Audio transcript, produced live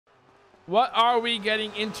What are we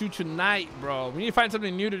getting into tonight, bro? We need to find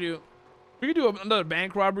something new to do. We could do another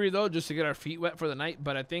bank robbery, though, just to get our feet wet for the night.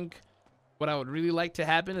 But I think what I would really like to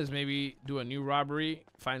happen is maybe do a new robbery,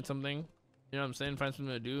 find something. You know what I'm saying? Find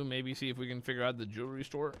something to do. Maybe see if we can figure out the jewelry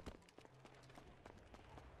store.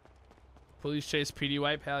 Police chase, PD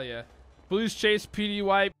wipe. Hell yeah. Police chase, PD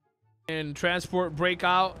wipe, and transport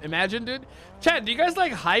breakout. Imagine, dude. Chad, do you guys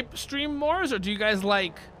like hype stream more, or do you guys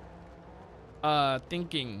like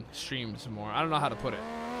thinking streams more? I don't know how to put it.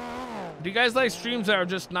 Do you guys like streams that are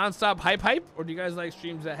just nonstop hype, or do you guys like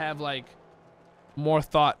streams that have like more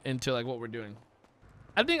thought into like what we're doing?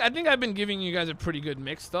 I think I've been giving you guys a pretty good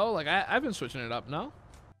mix though. Like I've been switching it up. No?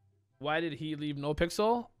 Why did he leave no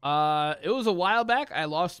pixel? It was a while back. I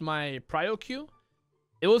lost my prio queue.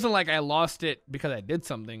 It wasn't like I lost it because I did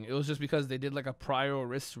something. It was just because they did like a prio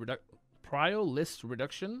list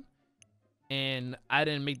reduction, and I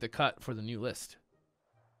didn't make the cut for the new list.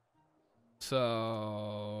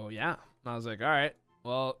 So yeah, I was like, all right,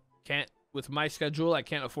 well, with my schedule, I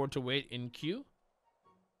can't afford to wait in queue.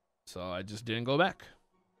 So I just didn't go back.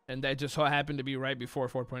 And that just so happened to be right before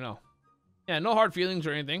 4.0. Yeah, no hard feelings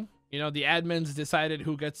or anything. You know, the admins decided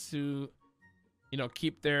who gets to, you know,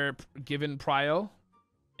 keep their given prio.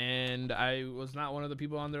 And I was not one of the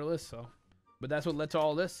people on their list, so. But that's what led to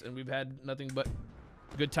all this, and we've had nothing but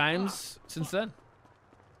good times since then.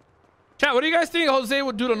 Chat, what do you guys think Jose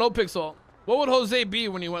would do to NoPixel? What would Jose be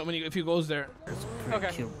when if he goes there? That's a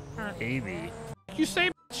pretty cute baby. You say,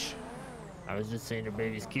 bitch? I was just saying the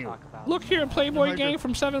baby's cute. Look here, Playboy gang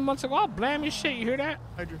from 7 months ago. I'll blam your shit. You hear that?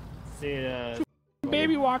 See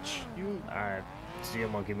Baby watch. Alright, see you,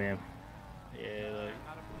 monkey man. Yeah, like.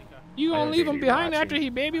 You gonna leave him behind after he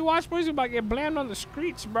baby watch, boys? You about to get blamed on the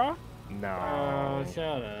streets, bro. No. Oh,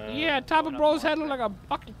 shut up. Yeah, top of bro's head look like a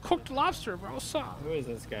fucking cooked lobster, bro. What's up? Who is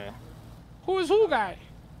this guy? Who is who guy?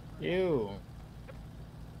 You.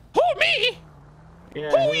 Who, me? Yeah,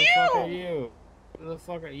 who the you? fuck are you? Who the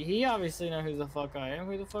fuck are you? He obviously knows who the fuck I am.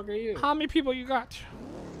 Who the fuck are you? How many people you got?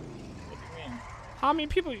 What do you mean? How many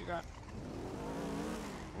people you got?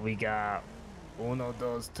 We got 1,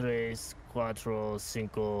 2, 3, 4,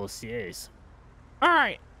 5, 6.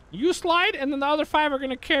 Alright, you slide, and then the other 5 are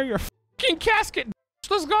gonna carry your fucking casket.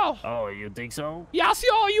 Let's go. Oh, you think so? Yeah, I'll see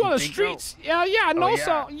all you on the streets. So? Yeah, I know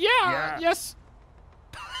so. Yeah, yes.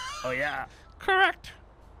 Oh, yeah. Correct.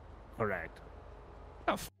 Correct.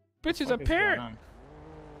 Oh, bitch is a parrot.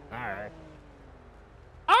 Alright.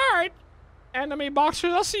 Alright. Enemy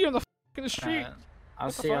boxers, I'll see you in the fucking street.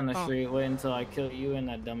 I'll see you on the street. Wait until I kill you and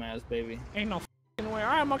that dumbass baby. Ain't no fucking way.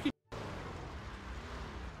 Alright, monkey.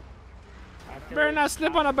 Better not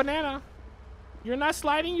slip on a banana. You're not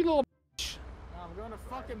sliding, you little bitch. No, I'm going to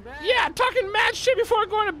fucking bed. Yeah, talking mad shit before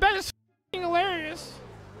going to bed is fucking hilarious.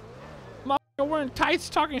 Motherfucker wearing tights,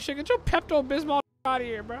 talking shit. Get your Pepto-Bismol out of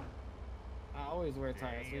here, bro. I always wear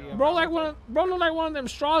tights. Bro, look like one of them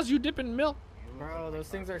straws you dip in milk. Bro, those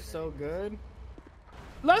things are so good.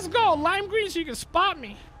 Let's go, lime green, so you can spot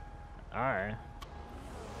me. Alright.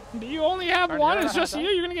 Do you only have one? It's just you.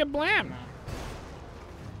 You're gonna get blammed.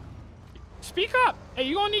 Speak up. Hey,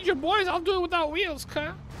 you gonna need your boys. I'll do it without wheels,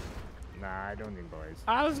 cuh. Nah, I don't need boys.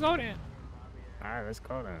 Alright, let's go then. Alright, let's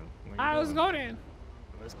go then. Alright, let's go then.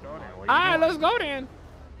 Let's go then. Alright, let's go then.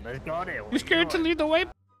 Let's go then. You scared to lead the way,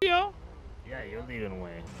 yo? Yeah, you're leading the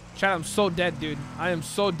way. Chad, I'm so dead, dude. I am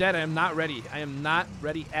so dead. I am not ready. I am not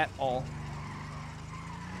ready at all.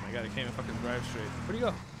 Oh my god, I can't even fucking drive straight. Where'd he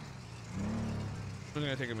go? I'm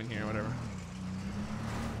gonna take him in here, whatever.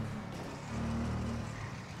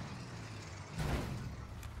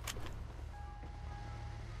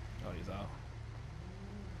 Oh, he's out.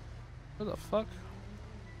 What the fuck?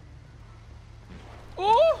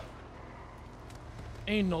 Oh!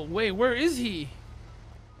 Ain't no way. Where is he?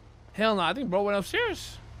 Hell no. I think bro went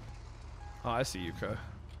upstairs. Oh, I see you, cuh.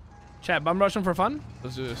 Chat, bum rushing for fun?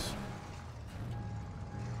 Let's do this.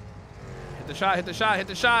 Hit the shot, hit the shot, hit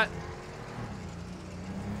the shot.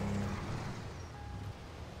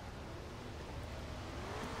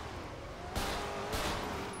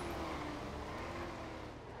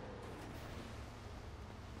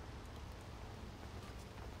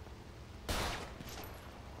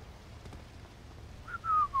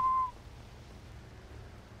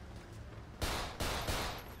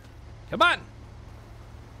 Come on.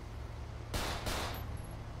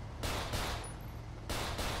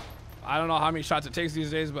 I don't know how many shots it takes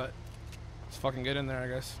these days, but let's fucking get in there, I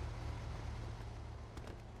guess.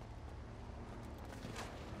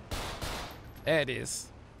 There it is.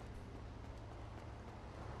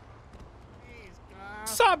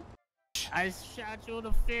 Sup? I shot you in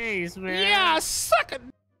the face, man. Yeah, suck it.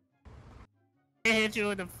 fucking hit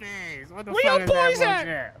you in the face. What the Where fuck your is that boys at?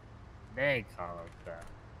 bullshit? They calm down.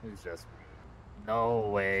 It's just me. No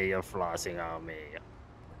way you're flossing on me.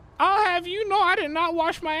 I'll have you know I did not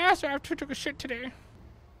wash my ass after I took a shit today.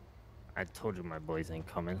 I told you my boys ain't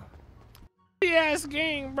coming. Ass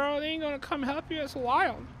gang, bro. They ain't gonna come help you. It's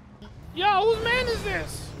wild. Yo, whose man is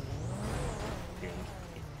this?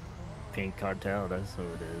 Pink cartel, that's who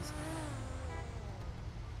it is.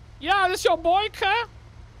 Yo, this your boy, cuh?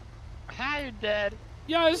 Hi, you're dead.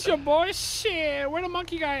 Yo, this your boy? Shit, where the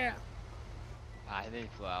monkey guy at? I think he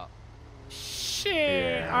flew out. Shit.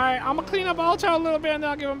 Yeah. Alright, I'm gonna clean up Alta a little bit and then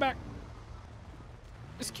I'll give him back.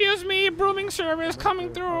 Excuse me, brooming service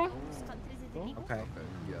coming through. Okay.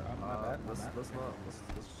 Yeah. Let's just do it.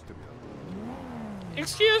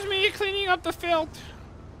 Excuse me, cleaning up the filth.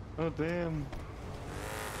 Oh damn.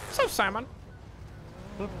 What's up, Simon?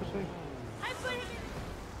 What the shit?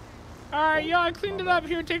 Alright, yo, I cleaned it up.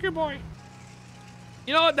 Here, take your boy.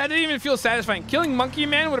 You know what? That didn't even feel satisfying. Killing Monkey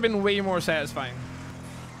Man would have been way more satisfying.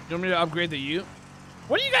 You want me to upgrade the Ute?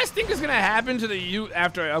 What do you guys think is gonna happen to the Ute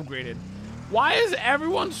after I upgraded? Why is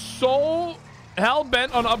everyone so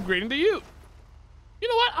hell-bent on upgrading the Ute? You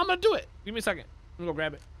know what? I'm gonna do it. Give me a second. I'm gonna go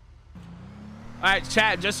grab it. Alright,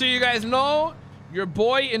 chat, just so you guys know, your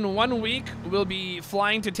boy in 1 week will be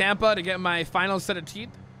flying to Tampa to get my final set of teeth.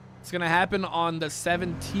 It's gonna happen on the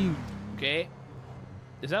 17th, okay?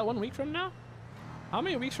 Is that 1 week from now? How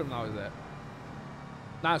many weeks from now is that?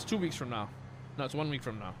 Nah, it's 2 weeks from now. No, it's 1 week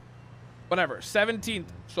from now. Whatever, 17th.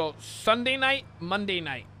 So Sunday night, Monday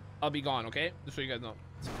night, I'll be gone, okay? Just so you guys know.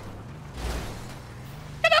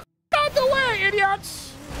 Get the f out the way,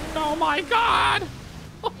 idiots! Oh my god!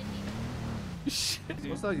 Shit.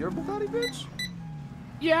 What's that, your Bugatti, bitch?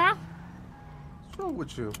 Yeah? What's wrong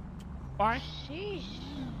with you? Why? I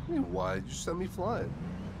mean, why? You sent me flying.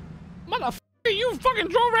 Motherfucker, you fucking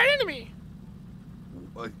drove right into me!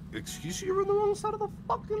 Excuse you, you're on the wrong side of the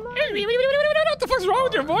fucking line. What the fuck's wrong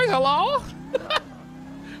with your voice? Hello?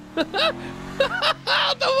 What the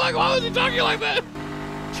fuck? Why was he talking like that?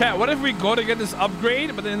 Chat, what if we go to get this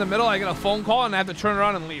upgrade, but then in the middle I get a phone call and I have to turn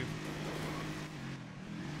around and leave?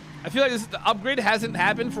 I feel like the upgrade hasn't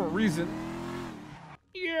happened for a reason.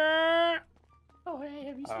 Yeah. Oh, hey,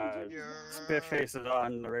 have you seen Spit Faces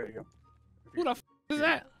on the radio? Who the f is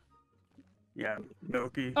that? Yeah,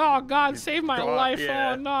 Milky. Oh God, save my God, life.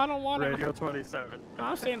 yeah. Oh no, I don't want to. Radio 27.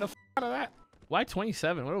 I'm staying the f out of that. Why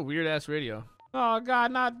 27? What a weird ass radio. Oh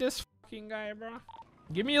God, not this fucking guy, bro.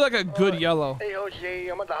 Give me like a good yellow. Hey, Jose,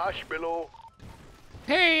 I'm at the hospital.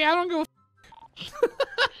 Hey, I don't give a f.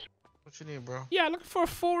 What you need, bro? Yeah, looking for a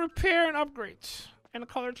full repair and upgrades and a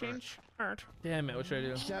color change. Alright. Damn it, what should I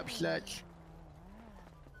do? Snap slut.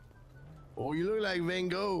 Oh, you look like Van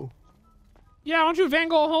Gogh. Yeah, why don't you Van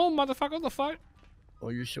Gogh home, motherfucker? What the fuck? Oh,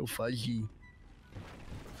 you're so fuzzy.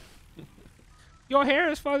 Your hair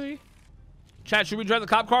is fuzzy. Chat, should we drive the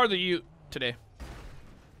cop car or the Ute today?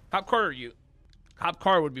 Cop car or Ute? Cop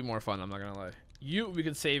car would be more fun, I'm not gonna lie. Ute we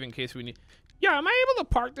could save in case we need. Yeah, am I able to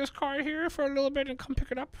park this car here for a little bit and come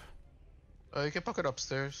pick it up? You can park it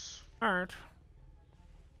upstairs. Alright.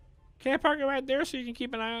 Can I park it right there so you can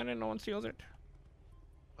keep an eye on it and no one steals it?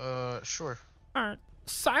 Sure. Alright.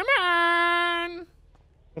 Simon!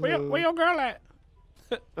 Where your girl at?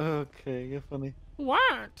 Okay, you're funny.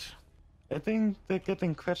 What? I think they're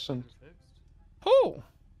getting questioned. Who?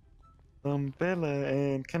 Bella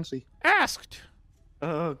and Kenzie. Asked.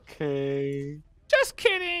 Okay. Just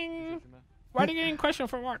kidding. Why are they getting questioned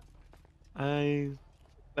for what? I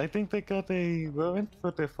think they got a warrant for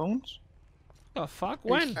their phones. The fuck?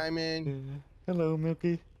 When? Simon. Hello,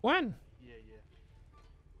 Milky. When?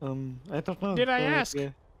 I don't know. Did I ask? Yeah.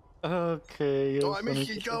 Okay. Oh, I missed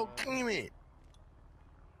your joke. Damn it.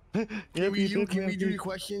 Can we do the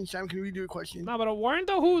question? Simon, can we do a question? No, but a warrant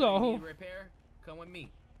though? Who though? Who? Repair? Come with me.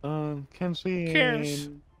 Kenzie Cares.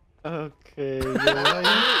 and... Okay.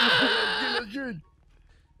 Yeah. That's good.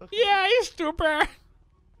 Yeah, you stupid.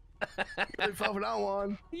 You fell for that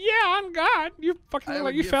one. Yeah, on God. You fucking I look have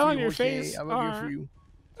like a you gift fell for on you, your Jose. face. I have a gift for you.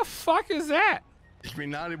 The fuck is that? It's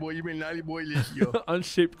been naughty boy. You've been naughty boy this year.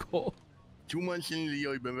 Unshaped coal. 2 months in the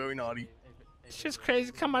year, you've been very naughty. This shit's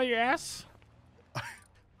crazy. Come out of your ass.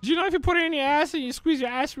 Do you know if you put it in your ass and you squeeze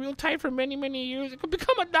your ass real tight for many, many years, it could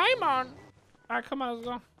become a diamond? Alright, come on, let's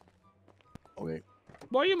go. Okay.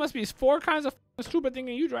 Boy, you must be 4 kinds of stupid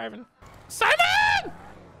thinking you driving. Simon!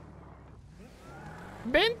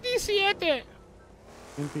 27.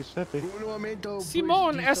 27. Uno momento,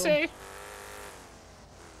 Simone, pues, S.A.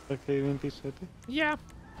 Okay, 27. Yeah,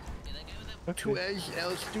 Tu Okay. es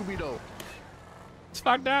el stupido. it's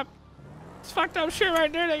fucked up. It's That's fucked up shit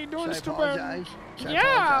right there that you're doing, Should I stupid. apologize? Should I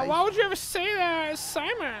Yeah, apologize? why would you ever say that,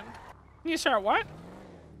 Simon? You start what?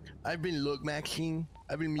 I've been Maxine.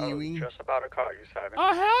 I've been mewing. Just about to call you, Simon.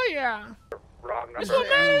 Oh, hell yeah. Wrong This number.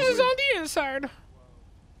 little man is on the inside.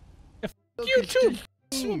 You too.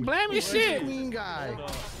 Blammy It's shit. the mean guy.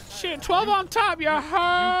 Shit, 12 on top, you're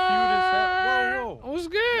hard. Whoa, whoa. What's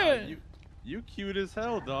good? You cute as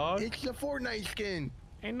hell, dog. It's the Fortnite skin.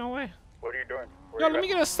 Ain't no way. What are you doing? Yo, let me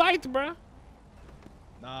get a scythe, bro.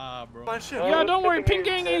 Nah, bro. Yo, don't worry, Pink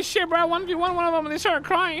Gang ain't shit, bro. 1v1 one of them and they started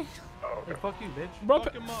crying. Hey, fuck you, bitch. Bro,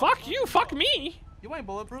 Fuck him up. fuck you, fuck me. You ain't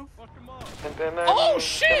bulletproof. Fuck him up. Oh,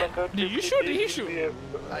 shit. Did you shoot? Did he shoot?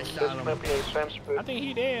 I shot him. I think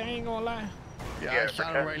he did, I ain't gonna lie. Yeah, I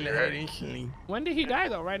shot him right in the head instantly. When did he die,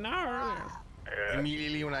 though? Right now or earlier?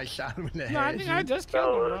 Immediately when I shot him in the head. No, I think I just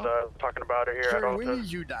killed him, bro. Talking about it here at Sir, all. when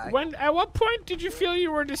did you die? At what point did you feel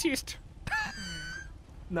you were deceased?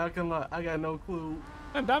 Not gonna lie, I got no clue.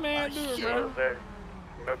 A dumbass dude, shit. bro.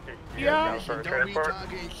 Okay. Yeah. For a Don't be transport?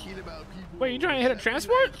 talking shit about people. Wait, you trying to hit a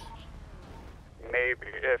transport? Maybe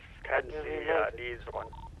if Kenzie needs one.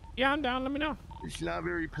 Yeah, I'm down. Let me know. It's not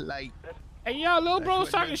very polite. Hey, yo, little That's bro's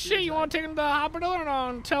what talking that shit. is You want to take him to the hospital or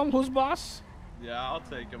no? Tell him who's boss? Yeah, I'll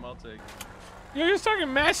take him. I'll take him. Yo, you're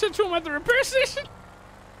talking mad shit to him at the repair station?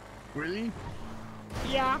 Really?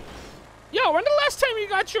 Yeah. Yo, when the last time you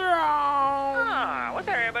got your, What's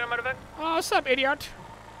that, everybody, motherfucker? Oh, what's up, idiot?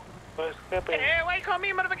 Hey, why you call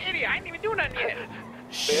me a motherfucking idiot? I ain't even do nothing yet.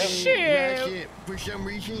 Shit. Ratchet, for some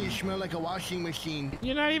reason you smell like a washing machine.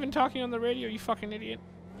 You're not even talking on the radio, you fucking idiot.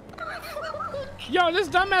 Yo, this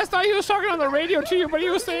dumbass thought he was talking on the radio to you, but he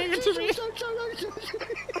was saying it to me.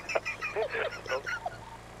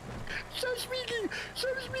 Stop speaking!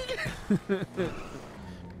 Stop speaking!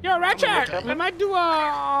 Yo, Ratchet, we might do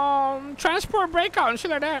a transport breakout and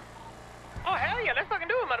shit like that. Oh, hell yeah, let's fucking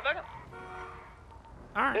do it, motherfucker.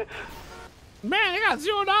 Alright. Man, they got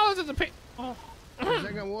 $0 at the pay. Oh.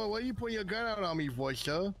 Second, what are you putting your gun out on me for,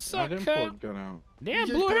 sir? Suck, gun out. Damn,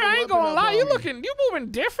 just Blue put Hair, a I ain't gonna weapon up lie. on me. You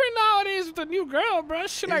moving different nowadays with the new girl, bro.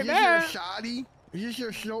 Shit like Is this that. your shoddy? Is this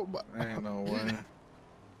your show? Ain't no way.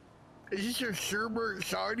 Is this your sherbert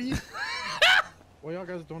shoddy? What y'all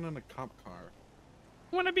guys doing in a cop car?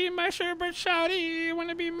 Wanna be my sherbert shouty?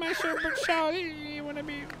 Wanna be my sherbert shouty? Wanna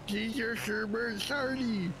be? She's your sherbert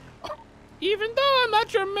shoddy. Even though I'm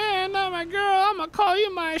not your man, not my girl, I'ma call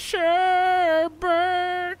you my sherbert.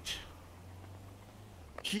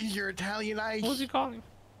 She's your Italian ice. What's he calling?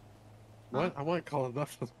 What? I wouldn't call it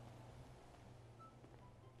nothing.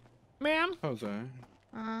 Ma'am, Jose.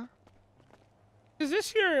 is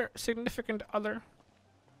this your significant other?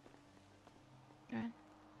 Okay.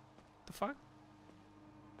 The fuck?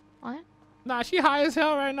 What? Nah, she high as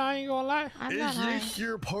hell right now, I ain't gonna lie. I'm not Is high. this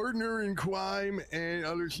your partner in crime and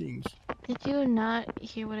other things? Did you not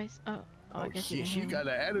hear what I s- Oh, I Oh guess you shit, didn't she hear me. got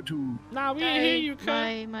an attitude. Nah, we ain't hear you,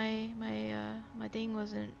 cunt. My thing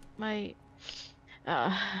wasn't my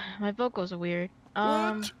vocals are weird.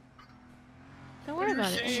 What? Don't worry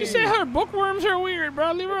about it. She said her bookworms are weird,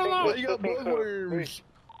 bro. Leave her Why alone. you got bookworms?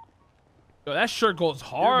 Yo, that shirt goes Your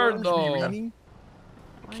hard, worms be though. reading?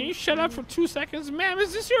 Can you shut up for 2 seconds? Ma'am,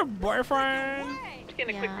 is this your boyfriend? Just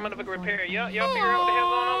getting a quick Yeah, motherfucker I'm repair. going. Y'all figure out what the hell's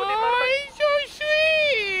going on with that motherfucker? Oh, he's so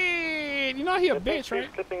sweet. You know he a bitch, right?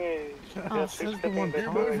 Oh, That's the one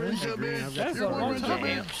Your boyfriend's a bitch. That's Your a long boyfriend's a time.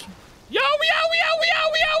 bitch. Yo, we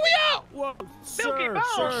out. Whoa, Silky Bones,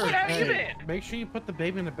 what have you been? Make sure you put the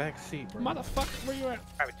baby in the back seat, bro. motherfucker, where you at?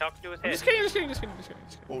 Alright, we talking to his I'm head. just kidding.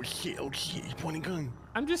 Oh shit, he's pointing gun.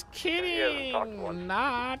 I'm just talk to kidding. one.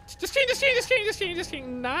 Not. Just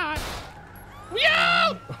kidding. Not. We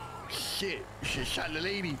out. Shit, you should shot the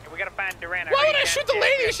lady. We gotta find Duran. Why would I shoot the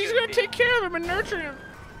lady? She's gonna take care of him and nurture him.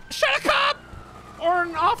 Shut a cop! Or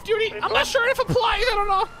an off-duty. I'm not sure if it applies. I don't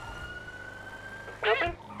know.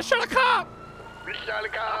 Shut a cop. We shot a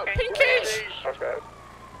cop. Pink cage. Okay.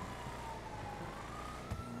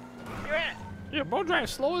 You at? Yeah, bro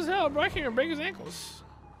drives slow as hell, bro. I can't even break his ankles.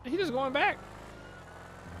 He just going back.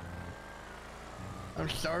 I'm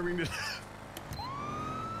starving to.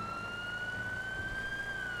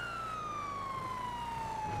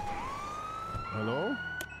 Hello?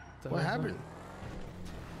 What happened?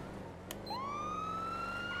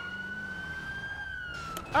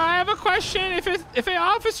 I have a question. If an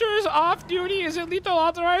officer is off duty, is it lethal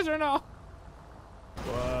authorized or no?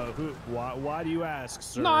 Why do you ask,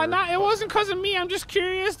 sir? No, it wasn't because of me. I'm just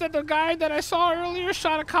curious that the guy that I saw earlier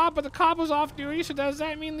shot a cop, but the cop was off duty. So does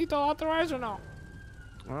that mean lethal authorized or no?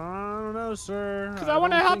 I don't know, sir. 'Cause I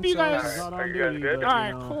wanna don't help think you so. guys. He's not Are on you guys duty, good? but, All right,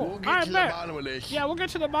 you know. cool. We'll get All right, to bet. the bottom of this. Yeah, we'll get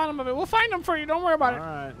to the bottom of it. We'll find him for you. Don't worry about it. All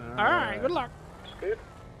right. All right, good luck.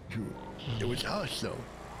 It was us, though.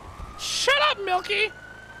 Shut up, Milky.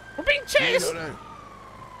 We're being chased.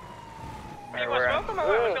 Hey, what's welcome or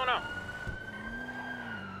what? What's going on?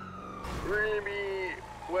 We're gonna be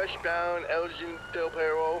westbound Elgin Del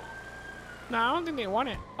Perro. No, I don't think they want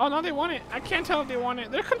it. Oh, no, they want it. I can't tell if they want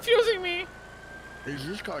it. They're confusing me.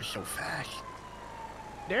 This car's so fast.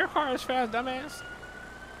 Their car is fast, dumbass.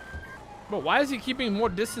 Bro, why is he keeping more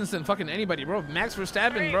distance than fucking anybody, bro? Max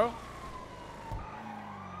Verstappen, bro.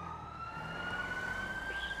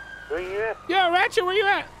 Where you at? Yo, Ratchet, where you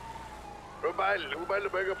at? We're by the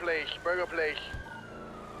burger place. Burger place.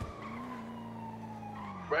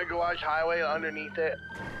 Burger Watch Highway underneath it.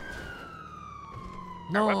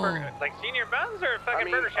 No. What burger? Like Senior Buns or fucking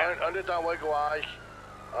Burger Shop? Under the Burger Watch.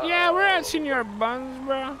 Yeah, we're at Senior Buns,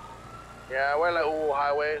 bro. Yeah, we're like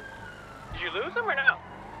Highway. Did you lose them or no?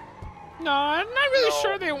 No, I'm not really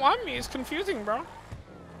sure they want me. It's confusing, bro.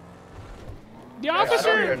 The I don't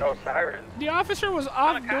officer. hear no sirens. The officer was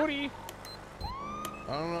off duty.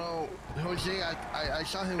 I don't know. Jose, I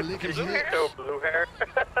saw him lick his Blue lips. hair? Blue hair.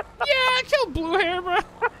 Yeah, I killed blue hair, bro.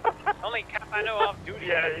 Only cop I know off duty.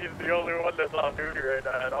 Yeah, he's the only one that's off duty right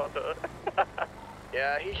now. And also.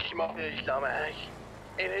 Yeah, he smoked his dumbass.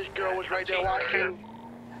 And his girl was right there watching.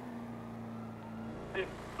 Did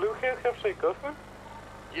blue hair come say girlfriend?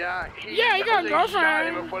 Yeah, he got a shot him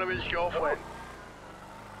girlfriend. in front of his girlfriend.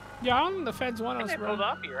 Yeah, the feds want us, They bro. pulled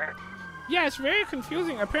off here, right? Yeah, it's very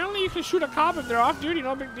confusing. Apparently, you can shoot a cop if they're off duty.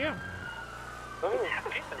 No big deal. Oh,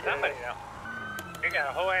 decent somebody now. We got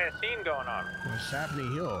a whole ass scene going on. What's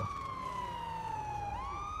happening here?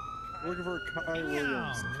 Looking for Kai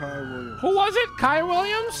Williams. Kai Williams. Who was it? Kai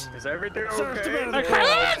Williams? Is everything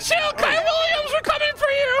okay? Chill, Kai Williams, we're coming for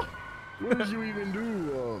you. What did you even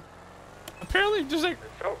do? Apparently, just like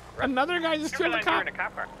another guy just killed a You're cop. in a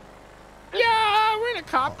cop car. Yeah, we're in a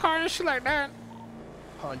cop car and shit like that.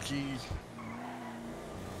 Oh, jeez.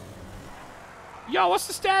 Yo, what's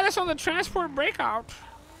the status on the transport breakout?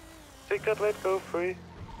 Ticket, let's go free.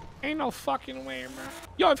 Ain't no fucking way, bro.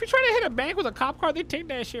 Yo, if you try to hit a bank with a cop car, they take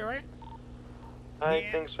that shit, right? I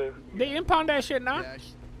think so. They impound that shit now?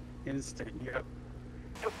 Yes. Instant, yep.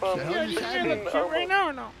 Yeah, you look cute right now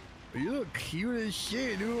or no? You look cute as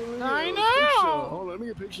shit, dude. I know. Hold on, let me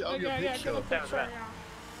get a picture of your Yeah, picture. get a picture, yeah.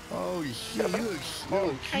 Oh shit, you look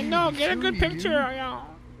cute. I know, get a good picture, yo.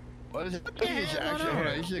 What is it? What do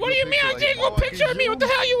you mean I take a picture of me? What the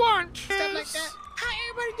hell you want? Stuff like that. How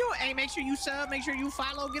everybody doing? Hey, make sure you sub, make sure you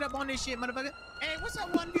follow, get up on this shit, motherfucker. Hey, what's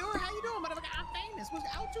up, one viewer? How you doing, motherfucker? I'm famous. What's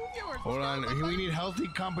out 2 viewers? Hold on, we need healthy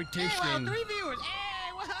competition. Hey, well, 3 viewers.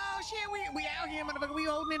 Hey, well, oh shit, we out here, motherfucker. We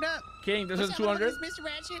holding it up. King, this is What's up, 200. motherfuckers? Mr.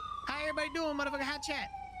 Ratchet. How everybody doing, motherfucker? Hot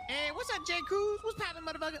chat. Hey, what's up, J. Cruz? What's poppin',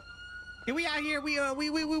 motherfucker? Yeah, we out here. We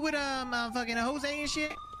with fucking Jose and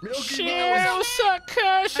shit. Shit, what's up,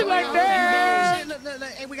 cuz? Shit like that. Look,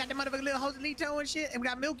 hey, we got the motherfucker little Joselito and shit, and we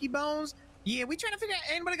got Milky Bones. Yeah, we trying to figure out.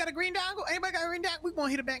 Anybody got a green dongle? Anybody got a green dongle? We gonna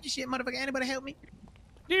hit it back and shit, motherfucker. Anybody help me?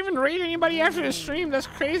 Didn't even raid anybody after the stream. That's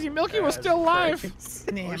crazy. Milky was still live.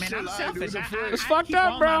 Nah, man, I'm selfish. It's fucked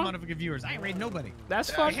up, bro. My motherfucking viewers. I ain't raid nobody. That's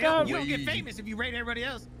fucked up. You don't get famous if you raid everybody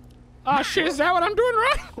else. Oh shit, is that what I'm doing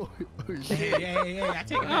wrong? Hey, I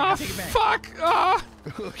take it back. Oh, I take it back. fuck. Oh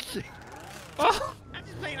shit. Oh. I'm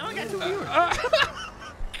just playing. I only got 2 viewers.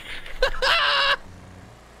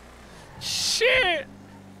 Shit.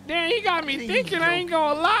 Damn, he got me thinking. I ain't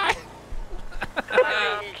gonna lie.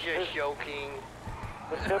 He's just joking.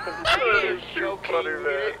 He's joking.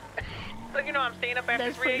 Look, you know I'm staying up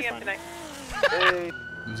after 3 a.m. tonight. Hey.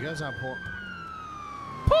 These guys not poor.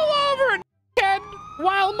 Pull over, head,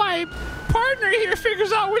 while my partner here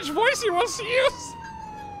figures out which voice he wants to use.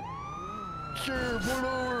 Sure, pull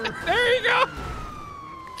over. There you go.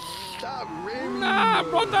 Stop raving. Nah,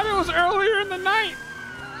 bro, thought it was earlier in the night.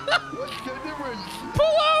 What's the difference? Pull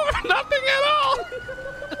over, nothing at all.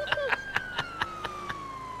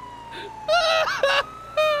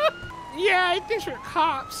 Yeah, he thinks we're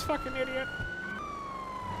cops, fucking idiot.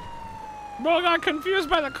 Bro got confused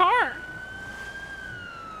by the car.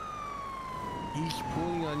 He's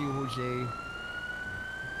pulling on you, Jose.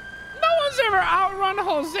 No one's ever outrun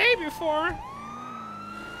Jose before.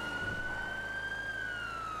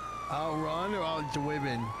 Outrun or out the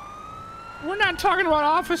women? We're not talking about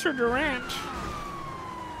Officer Durant.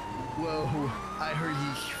 Whoa, I heard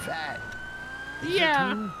he's fat. Is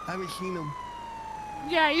Yeah. I haven't seen him.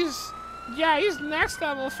 Yeah, he's next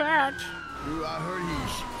level fat. Dude, I heard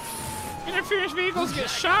he's... Interference vehicles get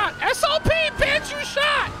shot. SOP, bitch, you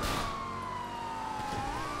shot!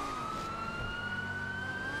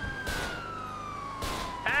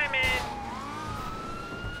 Hi, man.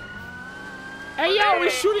 Hey, yo, we're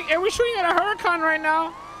shooting at a Huracan right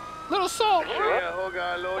now. Little soul. Yeah,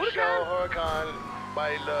 Hogan, Little Show, Huracan,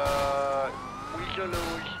 by the Weasel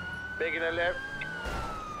Lose, making a left.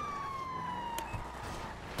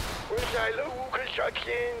 Where's Little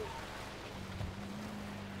Construction?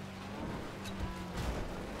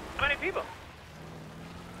 How many people?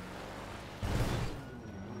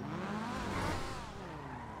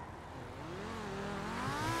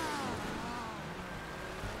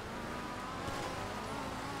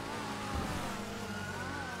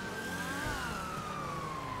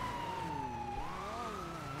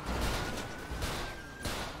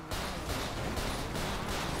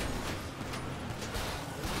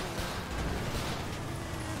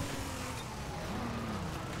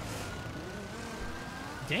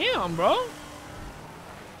 Damn, bro.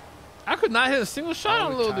 I could not hit a single shot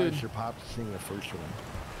on a little dude. Your pops sing the first one.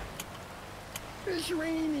 It's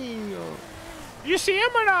raining. You see him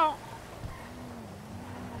or no?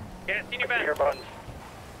 Yeah, senior band.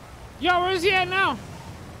 Yo, where's he at now?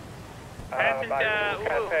 Passing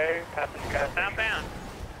southbound.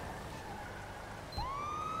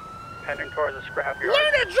 Heading towards the scrapyard.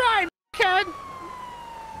 Learn to drive, kid.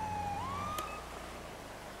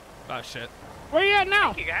 Oh shit. Where you at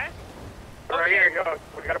now? Thank you guys. Right here, go.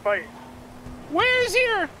 We gotta fight. Where is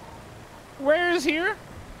here? Where is here?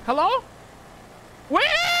 Hello?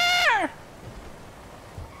 Where?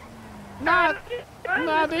 Nah,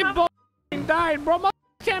 they both died, bro.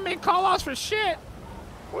 Can't make call-outs for shit.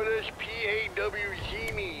 What does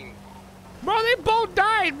PAWG mean? Bro, they both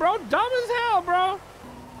died, bro. Dumb as hell, bro.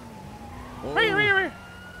 Oh. Right here.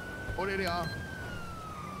 Oh, there they are.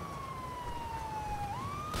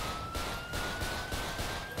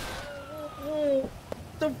 Oh,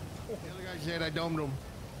 the other guy said I domed him.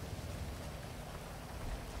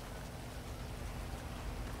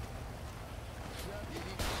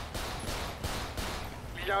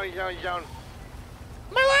 He's down.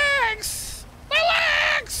 My legs! My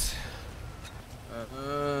legs!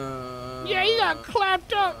 Yeah, you got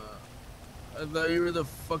clapped up. I thought you were the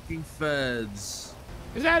fucking feds.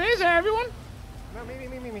 Is that everyone? No,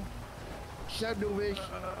 me. Shadowish.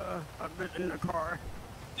 I've been in the car.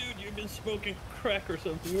 Dude, you've been smoking crack or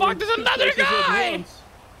something. Fuck, there's another guy!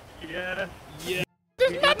 Yeah.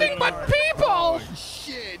 There's nothing but people! Oh,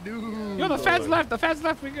 shit, dude. Yo, the feds left.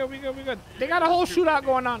 We good. They got a whole shootout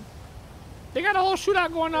going on.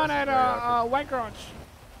 At White Garage.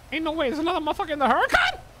 Ain't no way. There's another motherfucker in the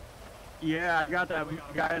Huracan? Yeah, I got that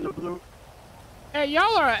guy in the blue. Hey,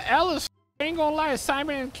 y'all are Ellis. Ain't gonna lie,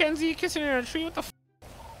 Simon and Kenzie kissing in a tree. What the f?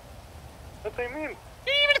 What they mean? You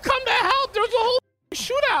didn't even come to help. There was a whole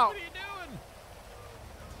shootout. What are you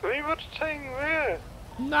doing? Leave what's saying there.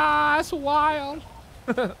 Nah, it's wild.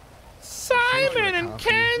 Simon and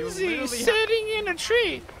Kenzie sitting in a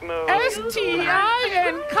tree. No. STINKING.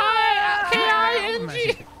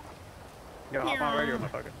 Yo, hop on radio,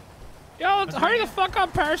 motherfucker. Yo, hurry the fuck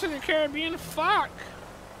up, Pirates of the Caribbean. Fuck.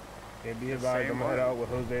 It'd be about to head out with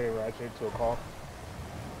Jose and Ratchet to a call.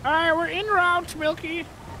 Alright, we're en route, Milky.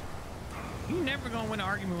 You never gonna win an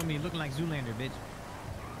argument with me looking like Zoolander, bitch.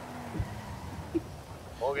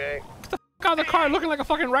 Okay. Get the fuck out of the car looking like a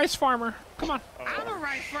fucking rice farmer. Come on. I'm a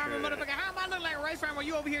rice farmer, motherfucker. How am I look like a rice farmer while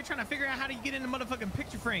you over here trying to figure out how to get in the motherfucking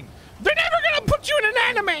picture frame? They're never gonna put you in an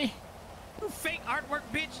anime. You fake artwork,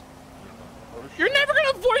 bitch. You're never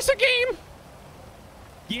gonna voice a game.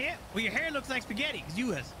 Yeah, well your hair looks like spaghetti, cause you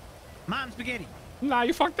was. Mom's spaghetti. Nah,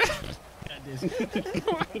 you fucked that.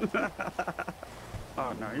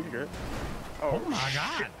 Oh no, you're good. Oh my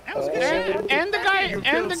god, that was good shit. And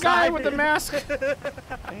the guy with the mask.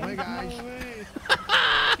 Hey guys.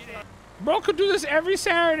 Bro could do this every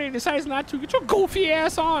Saturday. Decides not to. Get your goofy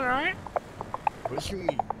ass on, all right? What you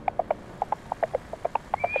mean?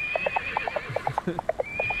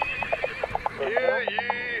 Yeah.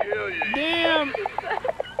 Damn.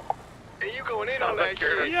 Hey, you going in on that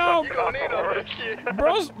shit. Yo. You going in on that shit.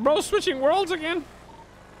 Bro's switching worlds again.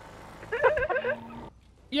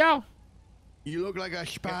 Yo. You look like a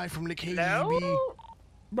spy from the KGB. No?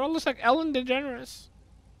 Bro looks like Ellen DeGeneres.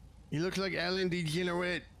 You look like Ellen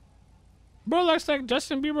DeGenerate. Bro looks like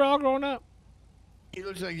Justin Bieber all grown up. He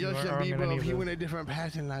looks like Justin Bieber if he went a different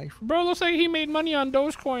path in life. Bro looks like he made money on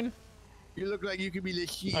Dogecoin. You look like you could be the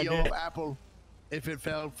CEO of Apple if it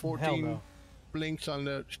fell 14 blinks on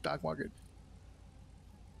the stock market.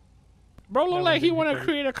 Bro look like he want to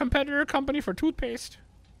create a competitor company for toothpaste.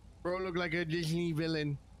 Bro look like a Disney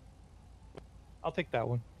villain. I'll take that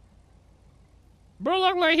one. Bro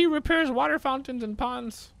look like he repairs water fountains and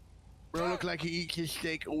ponds. Bro look like he eats his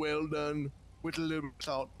steak well done with a little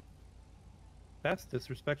salt. That's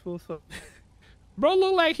disrespectful as fuck. Bro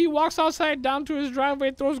look like he walks outside down to his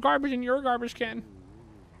driveway, throws garbage in your garbage can.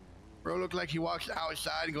 Bro looked like he walks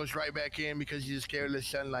outside and goes right back in because he's scared of the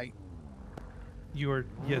sunlight. You are,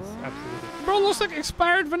 yes, absolutely. Bro looks like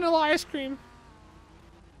expired vanilla ice cream.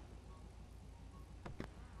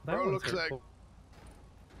 Bro looks like...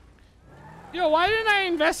 Yo, why didn't I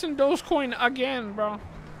invest in Dogecoin again, bro?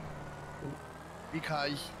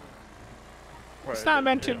 Because... It's not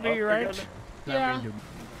meant to be, right? Yeah.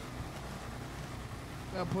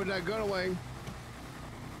 Now put that gun away.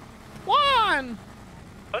 One!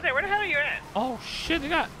 Jose, where the hell are you at? Oh, shit, they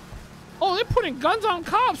got... Oh, they're putting guns on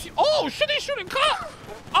cops. Oh, shit, they shooting cops.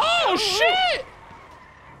 Oh, shit!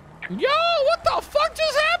 Yo, what the fuck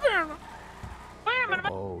just happened?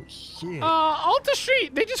 Oh, shit. Alta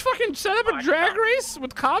Street, they just fucking set up a drag race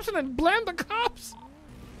with cops and then blamed the cops.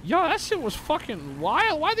 Yo, that shit was fucking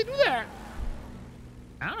wild. Why'd they do that?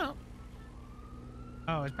 I don't know.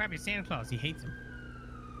 Oh, it's probably Santa Claus. He hates him.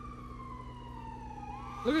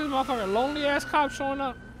 Look at this motherfucker, lonely ass cop showing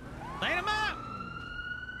up. Light him up!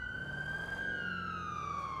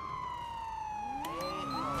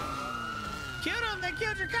 Kill him! They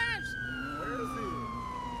killed your cops! Where is he?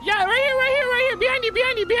 Yeah, right here, behind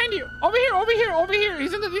you. Over here.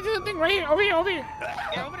 He's in the thing right here, over here.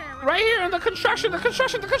 Yeah, over there. Right here in the construction. He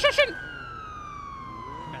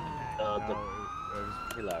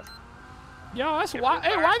left. Yo, that's why.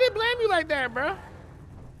 Hey, why they blame you like that, bro?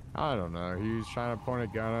 I don't know. He was trying to point a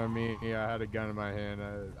gun at me. Yeah, I had a gun in my hand. I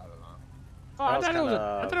don't know. Oh, I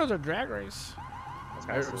thought it was a drag race.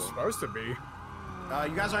 It was supposed to be. You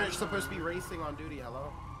guys aren't supposed to be racing on duty.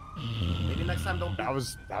 Hello. Maybe next time don't. That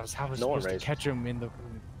was how I was supposed to catch him in the.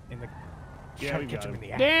 Yeah, we got him.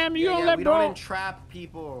 Damn, you gonna let we bro? don't entrap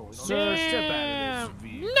people. Sir, step out of this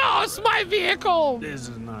vehicle. No, it's my vehicle. This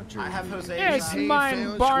is not your. I have Jose. It's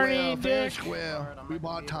mine, Barney. Dick. We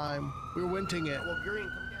bought time. We were renting it. Well, Green,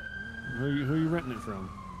 come get it. Who are you renting it from?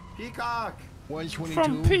 Peacock. 122.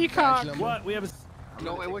 From Peacock. What? We have a.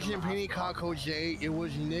 No, it wasn't Peacock, Jose. It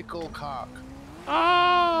was Nickel Cock.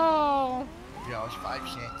 Oh. Yeah, it was 5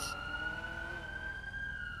 cents.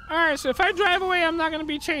 All right, so if I drive away, I'm not gonna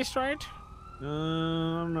be chased, right? I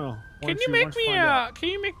don't know. Can you make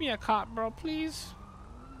me a cop, bro, please?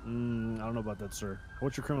 I don't know about that, sir.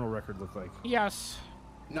 What's your criminal record look like? Yes.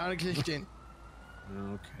 Non-existent.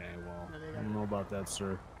 Okay, well, I don't know about that,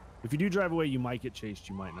 sir. If you do drive away, you might get chased.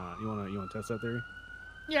 You might not. You wanna test that theory?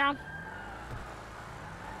 Yeah.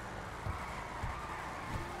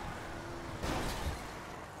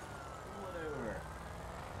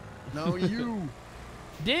 No, you.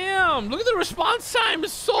 Damn! Look at the response time.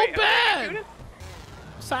 It's so bad.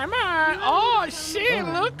 Simon. Oh shit!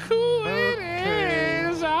 Look who it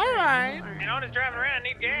is. All right. You know, just driving around, I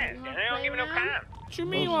need gas. And they don't give me no time. What you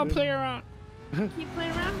mean you want to play around? Keep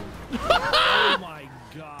playing around. Oh my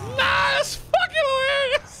god. Nah, that's fucking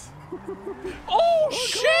hilarious. Oh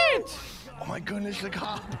shit! Oh my goodness, the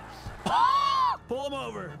cop. Pull him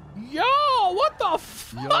over. Yo, what the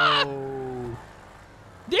fuck? Yo.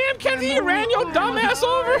 Damn, Kenzie, you ran your dumbass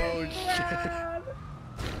over. Oh shit.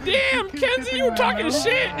 Damn, Kenzie, you were talking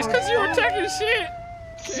shit. It's because you were talking shit.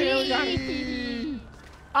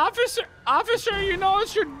 Officer, you know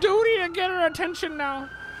it's your duty to get her attention now.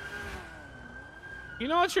 You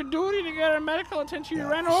know it's your duty to get her medical attention. You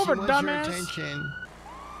ran her over, dumbass. Attention.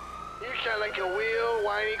 You sound like a real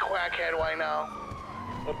whiny quackhead right now.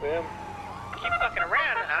 Up him. Keep fucking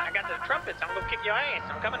around. I got the trumpets. I'm gonna kick your ass.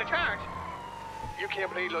 I'm coming to charge. You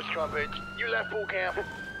can't believe those trumpets. You left boot camp.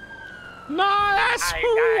 Nah, that's I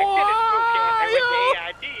why. didn't boot camp. It was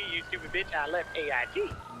AIT, you stupid bitch. I left AIT.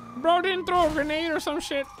 Bro didn't throw a grenade or some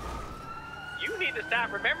shit. You need to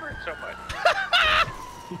stop remembering so much.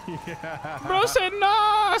 Bro said,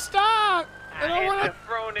 no, stop. I don't want to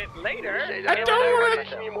thrown it later. I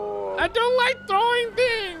don't like throwing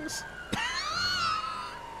things.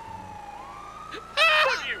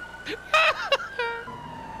 Fuck you.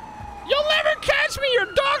 You'll never catch me,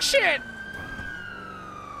 you're dog shit.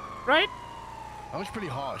 Right? That was pretty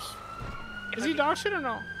harsh. Is he dog shit or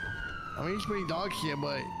no? I mean, he's pretty dog shit,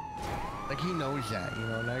 but like he knows that, you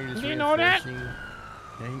know. Now you're just. Do you know that? Yeah,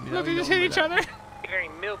 Look, they just hit each other. Very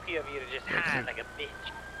milky of you to just hide like a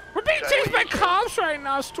bitch. We're being chased by cops right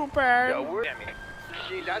now, stupid.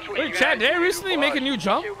 Wait, Chad, did I recently make a new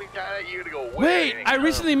jump? Wait, I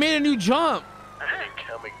recently made a new jump.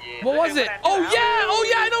 What was it? Oh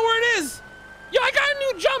yeah, I know where it is. Yo, I got a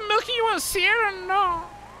new jump, Milky. You want to see it or no?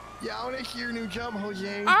 Yeah, I want to see your new jump,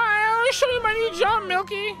 Jose. Alright, I want to show you my new jump,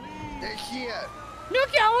 Milky. Let's see it.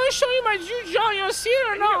 Milky, I want to show you my new jump. You want to see it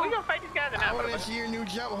or no? We gonna fight these guys. I want to see your new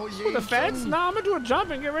jump, Jose. Who, the feds? Nah, I'm gonna do a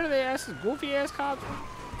jump and get rid of their asses, goofy ass cops.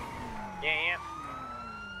 Yeah.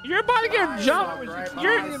 You're about to get jumped.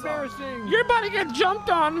 You're about to get jumped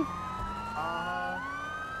on.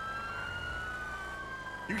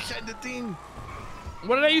 You said the thing.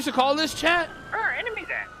 What did I used to call this, chat? Where are enemies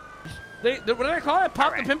at? What did I call it?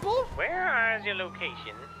 Pop the pimple? Where is your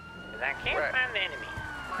location? Because I can't find the enemy.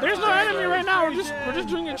 There's no enemy right now. We're just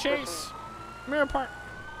doing a chase. Mirror Park.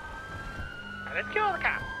 Right, let's kill the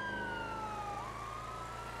cop.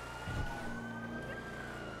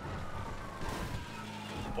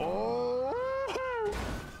 Oh.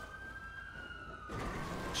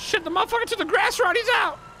 Shit, the motherfucker took the grass route. He's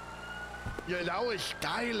out. Yeah, that was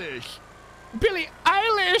stylish. Billie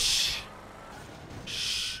Eilish.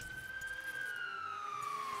 Shh.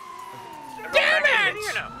 Damn it!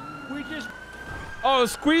 We just. Oh,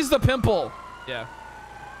 squeeze the pimple. Yeah.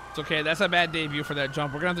 It's okay. That's a bad debut for that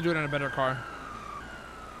jump. We're gonna have to do it in a better car.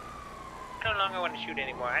 I no longer want to shoot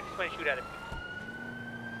anymore. I just want to shoot at it.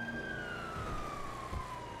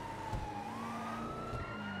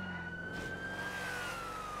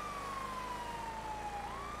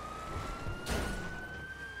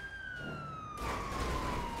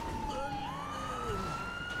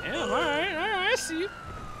 Yeah, alright, I see you. Is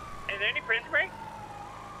there any prison break?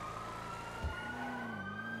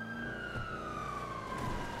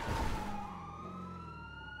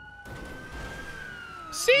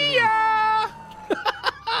 See ya!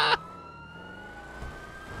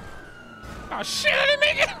 Oh shit, I didn't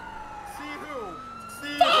make it! See who?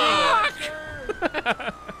 See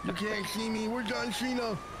Fuck! You can't see me. We're John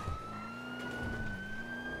Cena.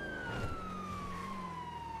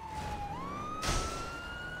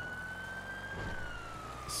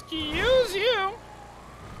 Excuse you.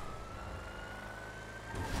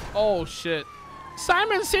 Oh shit.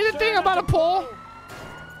 Simon, say the thing about a pole.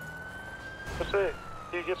 What's it?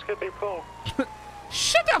 You just get a pole.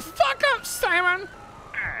 Shut the fuck up, Simon.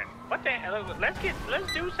 God, what the hell? Let's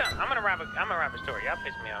do something. I'm gonna rob a store. Y'all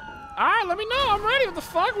piss me off. All right, let me know. I'm ready. What the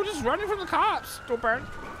fuck? We're just running from the cops. Don't burn.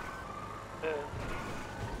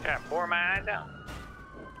 Gotta bore my eyes out.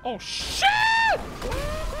 Oh shit!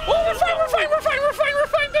 Oh, we're fine.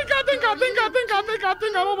 Thank God.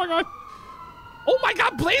 Oh my God. Oh my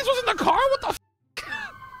God, Blaze was in the car? What the f?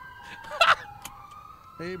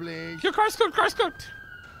 Hey, Blaze. Your car's cooked.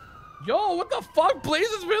 Yo, what the fuck? Blaze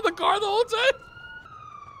has been in the car the whole time?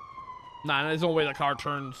 Nah, there's no way the car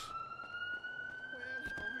turns.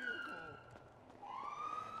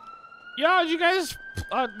 Yo, did you guys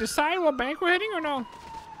decide what bank we're hitting or no?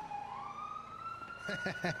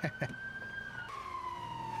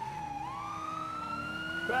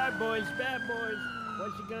 Bad boys.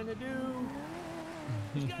 What you gonna do?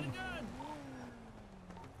 He's got a gun.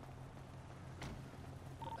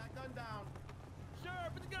 Put that gun down. Sir,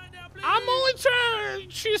 put the gun down, please. I'm only trying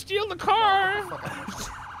to steal the car.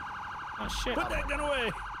 Oh shit. Put that gun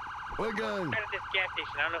away. What gun? At this gas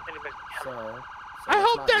station. I don't know if anybody's. So I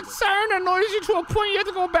hope that siren annoys you to a point you have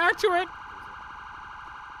to go back to it.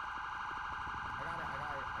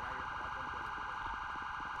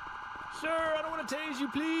 Sir, I don't want to tase you,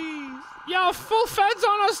 please. Yo, full feds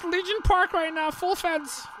on us, Legion Park right now. Full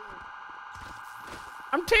feds.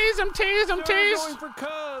 I'm tased. Sir, I'm going for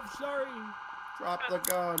Cubs. Sorry. Drop the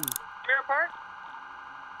gun. Mirror Park?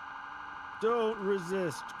 Don't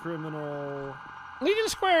resist, criminal. Legion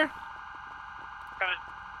Square.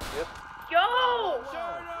 Yep. Yo! Sir,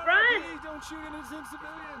 no, Run! please don't shoot innocent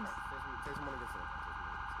civilians.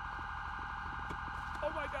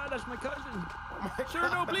 Oh my God, that's my cousin. Sir,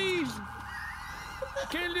 no, please.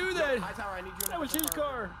 Can't do that. Hightower, I need you in That was his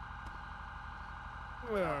car.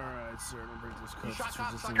 All right, sir. I'm gonna bring this You shot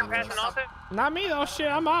car. cops, Passing off it? Not me though. Shit,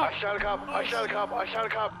 I'm out. I shot a cop.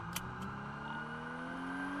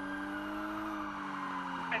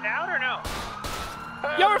 Is out or no?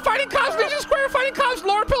 Yo, we're fighting cops. Legion Square. Fighting cops.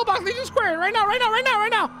 Lower pillbox. Legion Square. Right now.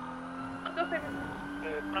 I'll go save him.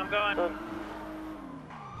 I'm going.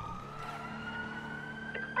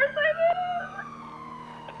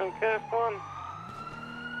 Okay, fun.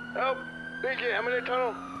 Help! BJ, I'm in a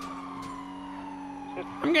tunnel.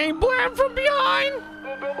 I'm getting blamed from behind.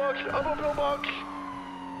 Upper pillbox.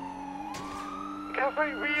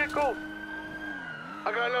 Cafe vehicle.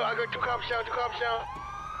 I got two cops down.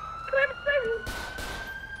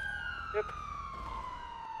 Yep.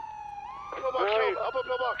 Upper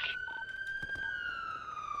pillbox.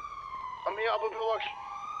 I'm here, upper pillbox.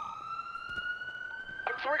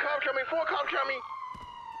 4 cops on me.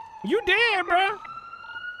 You dead, bro.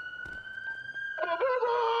 Upper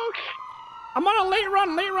pillbox. I'm on a late run.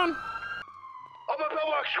 Upper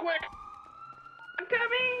pillbox, quick. I'm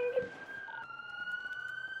coming.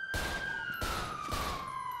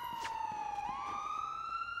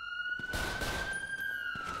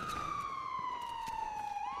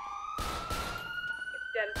 It's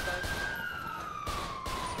dead as fuck.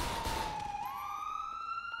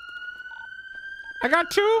 I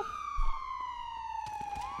got 2.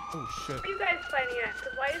 Oh shit. What are you guys fighting at?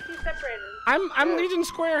 Cause why is he separated? I'm Legion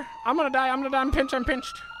Square. I'm gonna die. I'm pinched. I'm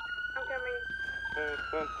pinched. I'm coming.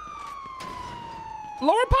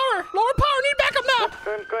 Lower power. Need backup now.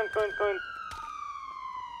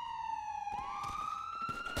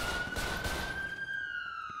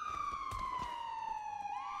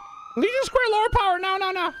 Legion Square, lower power. Now.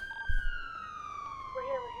 We're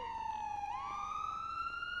here.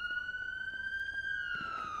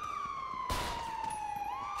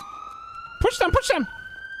 Push them.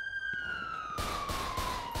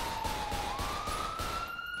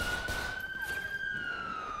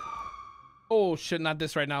 Oh shit, not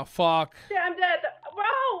this right now. Fuck. Yeah, I'm dead. Bro,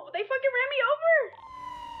 they fucking ran me over.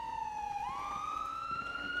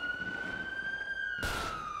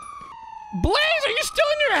 Blaze, are you still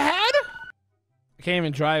in your head? I can't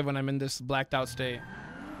even drive when I'm in this blacked out state.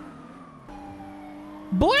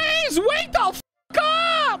 Blaze, wake the fuck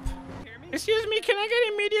up! Excuse me, can I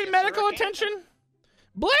get immediate medical attention?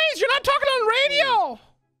 Blaze, you're not talking on radio!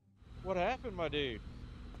 What happened, my dude?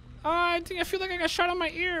 I feel like I got shot on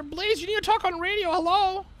my ear. Blaze, you need to talk on radio.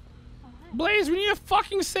 Hello? Blaze, we need to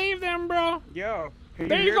fucking save them, bro. Yo.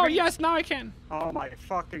 There you go. Yes, now I can. Oh my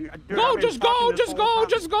fucking. Dude, go, just go.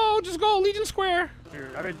 Legion Square.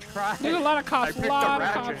 Dude, I've been trying. There's a lot of cops.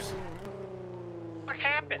 What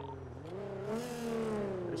happened?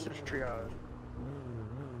 This is triage.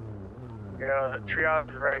 Yeah, triage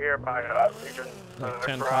is right here by Legion. Like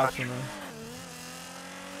 10 cops in there.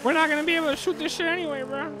 We're not gonna be able to shoot this shit anyway,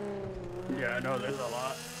 bro. Yeah, I know. There's a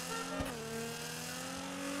lot.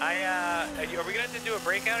 Are we gonna have to do a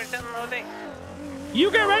breakout or something, Jose? You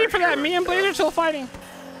get ready for that. Me and Blaze are still fighting.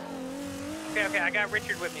 Okay, I got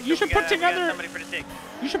Richard with me. You should put together. Somebody for the take.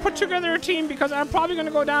 You should put together a team because I'm probably gonna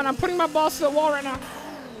go down. I'm putting my balls to the wall right now.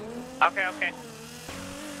 Okay.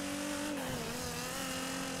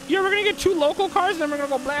 Yeah, we're gonna get 2 local cars, and then we're gonna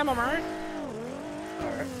go blam them, alright?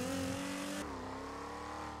 Alright.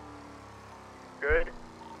 Good.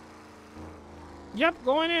 Yep,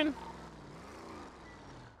 going in.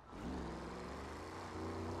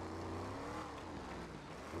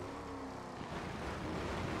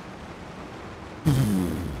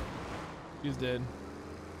 He's dead.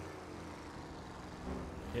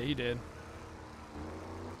 Yeah, he did.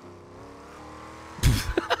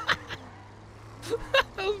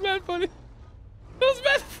 That was mad funny.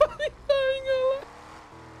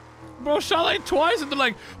 Bro, shot like twice and they're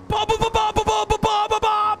like, ba ba ba ba ba ba ba ba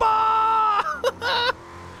ba ba.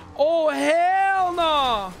 Oh hell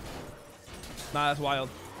no! Nah, that's wild.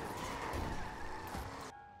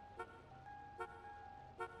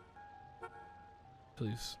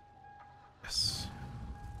 Please. Yes.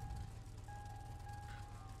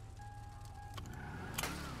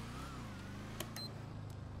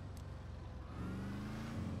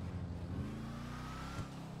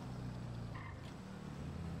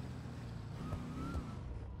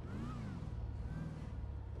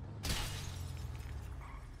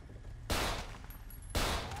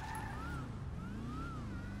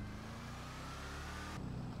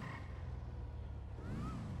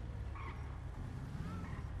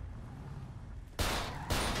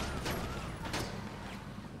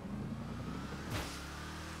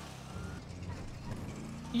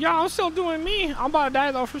 Yeah, I'm still doing me. I'm about to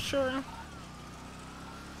die though for sure.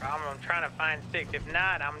 I'm trying to find 6. If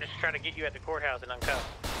not, I'm just trying to get you at the courthouse and uncuffed.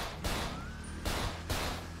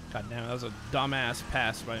 God damn, that was a dumbass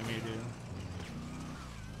pass by me, dude.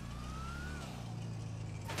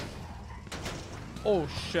 Oh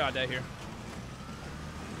shit, I died here.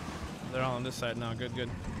 They're all on this side now. Good.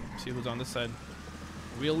 See who's on this side.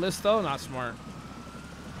 Wheel list though, not smart.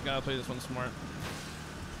 Gotta play this one smart.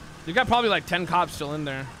 You got probably like 10 cops still in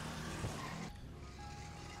there.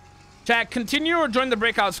 Chat, continue or join the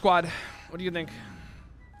breakout squad? What do you think?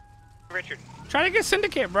 Richard. Try to get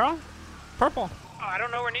Syndicate, bro. Purple. Oh, I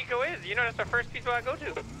don't know where Nico is. You know that's the first people I go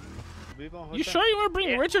to. You sure you want to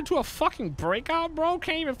bring Richard to a fucking breakout, bro?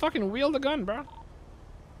 Can't even fucking wield a gun, bro.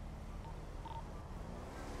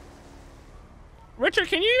 Richard,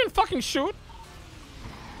 can you even fucking shoot?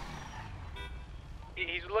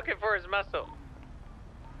 He's looking for his muscle.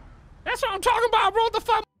 That's what I'm talking about, bro. What the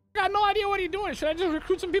fuck? I got no idea what he's doing. Should I just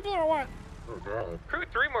recruit some people or what? Oh, God. Recruit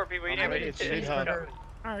 3 more people. You didn't Alright.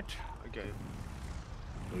 Okay.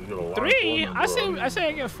 3? I say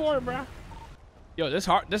I get 4, bro. Yo, this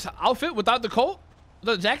outfit without the coat,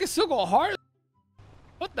 the jacket still go hard.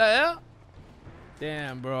 What the hell?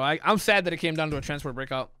 Damn, bro. I'm sad that it came down to a transport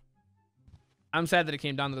breakout. I'm sad that it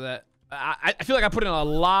came down to that. I feel like I put in a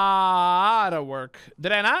lot of work.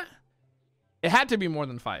 Did I not? It had to be more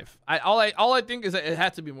than 5. All I think is that it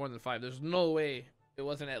had to be more than 5. There's no way it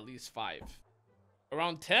wasn't at least 5.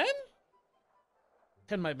 Around 10?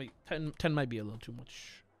 10 might be 10 might be a little too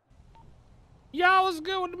much. Y'all was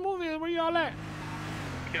good with the movie. Where y'all at?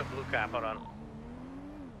 Kill Blue Cop, hold on.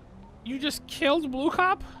 You just killed Blue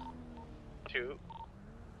Cop? 2.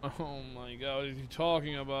 Oh my god, what is he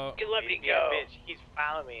talking about? You let me go. Bitch, he's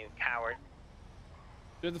following me, coward.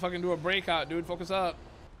 You have to fucking do a breakout, dude. Focus up.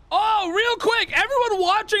 Oh, real quick, everyone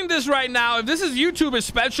watching this right now, if this is YouTube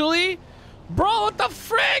especially, bro, what the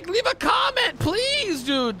frick? Leave a comment, please,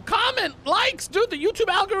 dude. Comment, likes, dude. The YouTube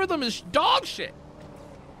algorithm is dog shit.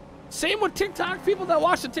 Same with TikTok. People that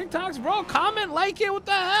watch the TikToks, bro, comment, like it. What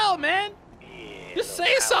the hell, man? Just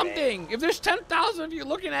say something. If there's 10,000 of you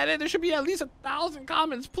looking at it, there should be at least 1,000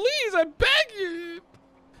 comments. Please, I beg you.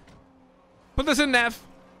 Put this in, Nav.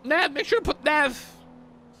 Nav, make sure to put Nav.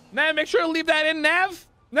 Nav, make sure to leave that in, Nav.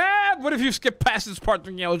 Nav, what if you skip past this part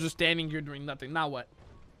thinking I was just standing here doing nothing? Now what?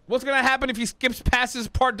 What's gonna happen if he skips past this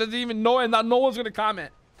part, doesn't even know, and no one's gonna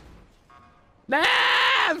comment?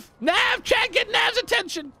 Nav! Nav, chat, get Nav's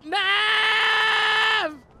attention. Nav!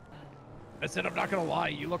 I said I'm not gonna lie,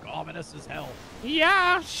 you look ominous as hell.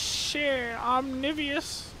 Yeah, shit,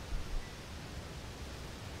 omnivorous.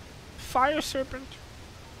 Fire serpent.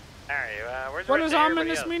 Alright, where's What the does rest of everybody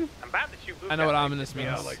ominous else? mean? I'm about to shoot Blue I know Cop. what ominous means.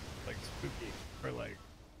 Yeah, like spooky or like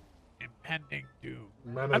impending doom.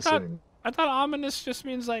 I thought ominous just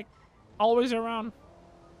means like always around.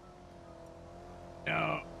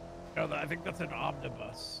 No, I think that's an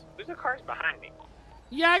omnibus. Who's the cars behind me?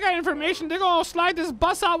 Yeah, I got information. They're gonna slide this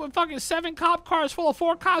bus out with fucking 7 cop cars full of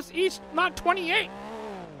 4 cops each, not 28.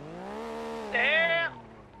 Damn!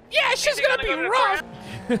 Yeah, shit's gonna be rough.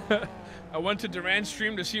 I went to Duran's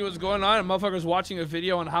stream to see what's going on, and motherfuckers watching a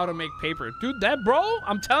video on how to make paper. Dude, that bro,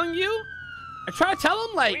 I'm telling you, I try to tell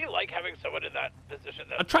him like. We like having someone in that position.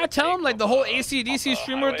 I try to tell him like the whole AC/DC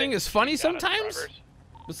streamer thing is funny sometimes,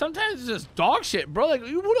 but sometimes it's just dog shit, bro. Like,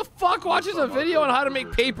 who the fuck watches a video on how to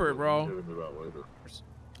make paper, bro?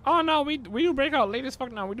 Oh no, we do breakout late as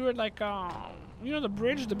fuck now. We do it like you know the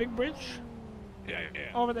bridge, the big bridge? Yeah.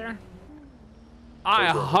 Over there.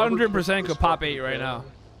 I 100% could pop 8 right now.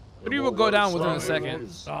 But you will go down within a second.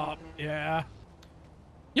 Stop. Yeah.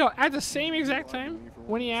 Yo, at the same exact time,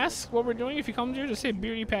 when he asks what we're doing, if he comes here, just say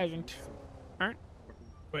beauty pageant. Alright?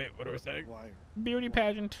 Wait, what are we saying? Beauty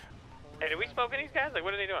pageant. Hey, did we smoke these guys? Like,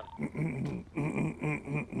 what are they doing?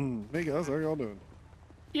 Hey guys, how y'all doing?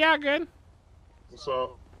 Yeah, good. What's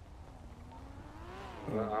up?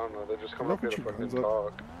 I don't know, they just come up here to fucking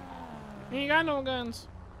talk. You ain't got no guns.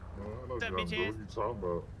 What's up, bitch ass? What are you talking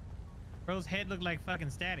about? Bro's head looked like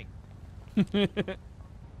fucking static.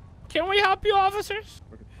 Can we help you, officers?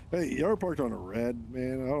 Hey, y'all are parked on a red,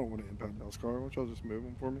 man. I don't want to impound Mel's car. Why don't y'all just move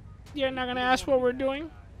him for me? You're not gonna ask what we're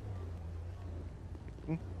doing?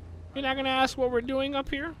 You're not gonna ask what we're doing up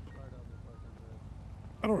here?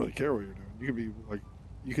 I don't really care what you're doing. You could be like,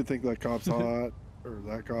 you could think that cop's hot, or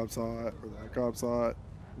that cop's hot, or that cop's hot.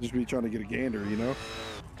 Just be trying to get a gander, you know?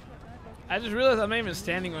 I just realized I'm not even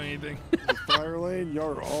standing on anything. The fire lane,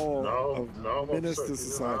 y'all are all a menace to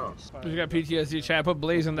society. You got PTSD, chat. Put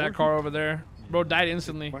Blaze in that car over there. Bro died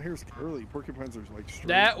instantly. My hair's curly. Porcupines are like straight.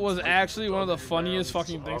 That was actually one of the funniest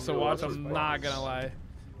fucking things to watch. I'm not gonna lie.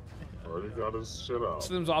 Already got his shit out.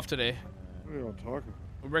 Slim's off today. What are y'all talking?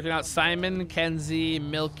 We're working out Simon, Kenzie,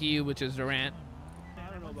 Milky, which is Durant.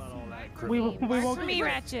 I don't know about all that. We won't for me,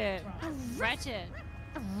 Ratchet. Ratchet.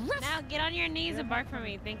 Now get on your knees and bark for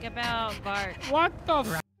me. Think about Bart. What the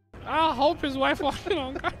f? I hope his wife walked in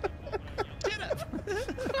on car.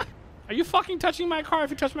 Are you fucking touching my car?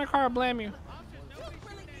 If you touch my car, I'll blame you.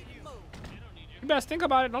 You best think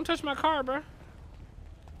about it. Don't touch my car, bro.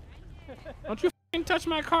 Don't you fucking touch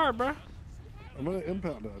my car, bro. I'm gonna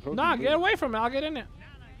impound it. Nah, get away from it. I'll get in it.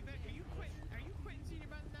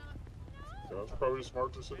 That's probably a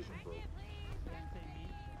smart decision, bro.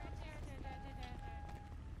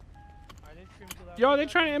 Yo, they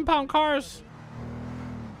trying to impound cars.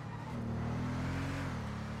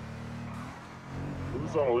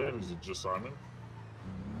 Who's all in? Is it just Simon?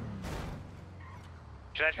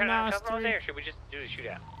 Should I try Nah, to it's uncover all 3. day, or should we just do the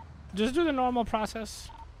shootout? Just do the normal process.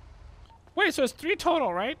 Wait, so it's 3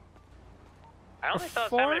 total, right? I only saw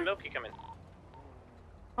 4? Simon and Milky come in.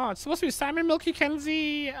 Oh, it's supposed to be Simon, Milky,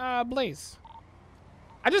 Kenzie, Blaze.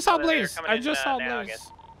 I just saw Oh, they're Blaze. coming I in, just saw now, I Blaze.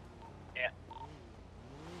 guess.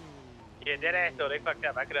 Yeah, dead ass though. They fucked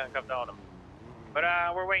up. I could have uncuffed all of them. But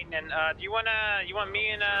we're waiting. And do you want me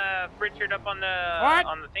and Richard up on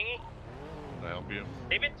the thingy? Can I help you?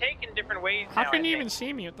 They've been taking different ways. How now, can I you think. even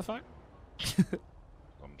see me? What the fuck?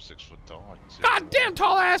 I'm 6 foot tall. I can see. God damn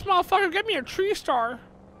tall ass motherfucker, get me a tree star.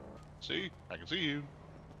 See, I can see you.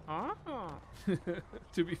 Ah.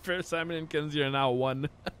 To be fair, Simon and Kenzie are now one.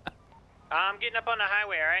 I'm getting up on the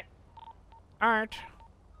highway, alright? Alright.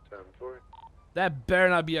 10-4. That better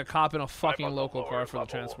not be a cop in a fucking local car for the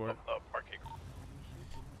transport.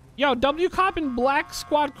 Yo, W cop in black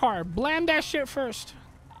squad car. Bland that shit first.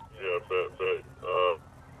 Yeah, bet.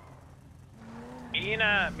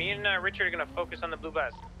 Me and Richard are gonna focus on the blue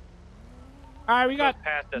bus. Alright, we got,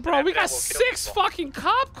 past us, bro, and we after got that, we'll kill 6 people. fucking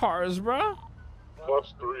cop cars, bro.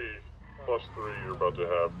 +3 you're about to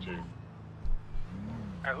have too.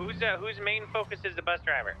 Whose main focus is the bus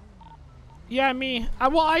driver? Yeah, me.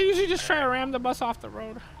 I usually just try to ram the bus off the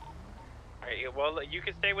road. Alright, well, you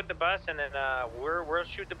can stay with the bus, and then we'll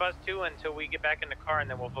shoot the bus too until we get back in the car, and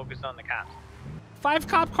then we'll focus on the cops. 5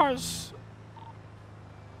 cop cars.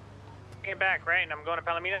 Get back, right? And I'm going to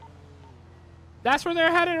Palomino. That's where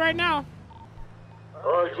they're headed right now.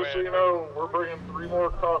 Alright, just so you know, we're bringing 3 more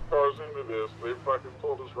cop cars into this. They fucking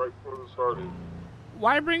told us right before this started.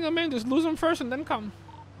 Why bring them in? Just lose them first and then come.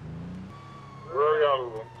 We're already out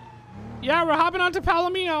of them. Yeah, we're hopping onto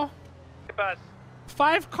Palomino. The bus.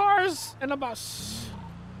 5 cars and a bus.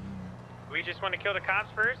 We just want to kill the cops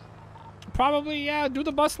first? Probably, yeah. Do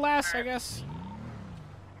the bus last, I guess.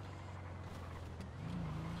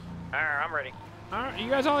 Alright, I'm ready. Alright, you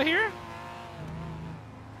guys all here?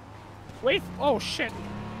 Wait. Oh, shit.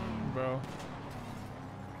 Bro.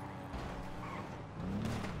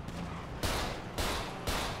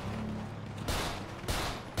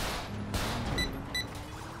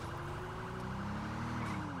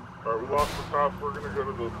 Alright, we lost the cops. We're gonna go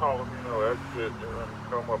to the Palomino exit and then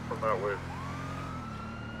come up from that way.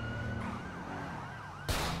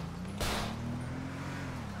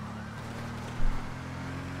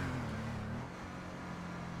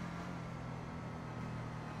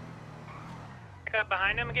 Back up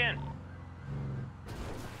behind him again.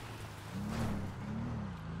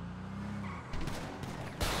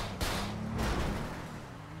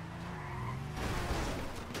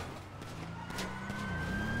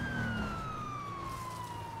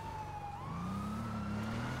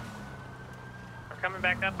 Coming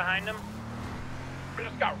back up behind him. We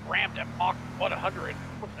just got rammed at Mach 100.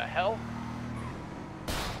 What the hell?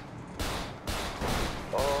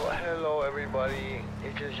 Oh, hello everybody.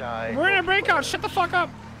 It is I. We're in a breakout. Shut the fuck up.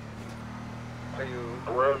 Are you?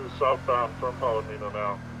 We're heading southbound from Palomino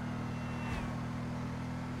now.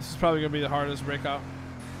 This is probably gonna be the hardest breakout.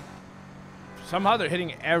 Somehow they're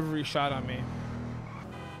hitting every shot on me.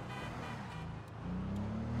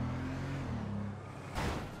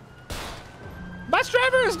 Bus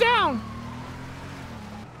driver is down.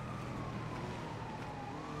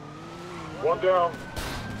 One down.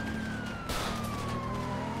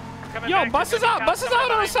 Yo, bus is out. Bus is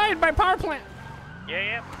out on the side by power plant.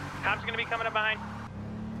 Yeah. Cops gonna be coming up behind.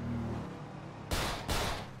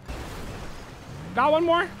 Got one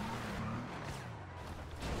more.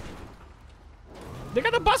 They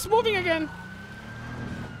got the bus moving again.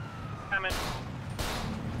 Coming.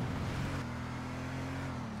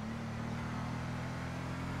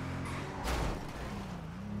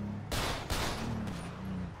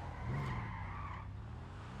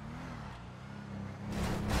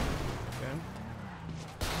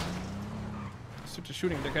 Switch to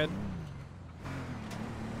shooting, dickhead.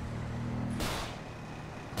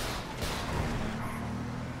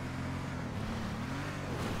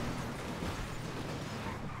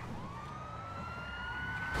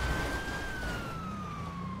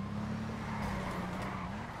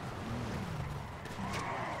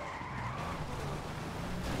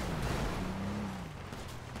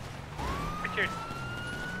 Richard.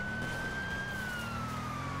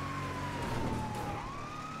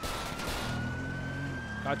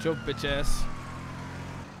 Got your bitch ass.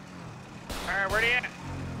 Alright, where are you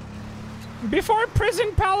at? Before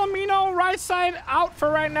prison, Palomino, right side out for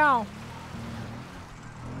right now.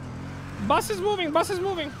 Bus is moving. Bus is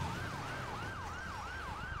moving.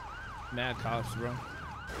 Mad cops, bro.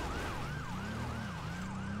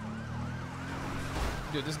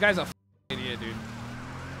 Dude, this guy's a idiot, dude.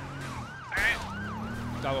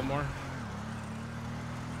 Alright. Got one more.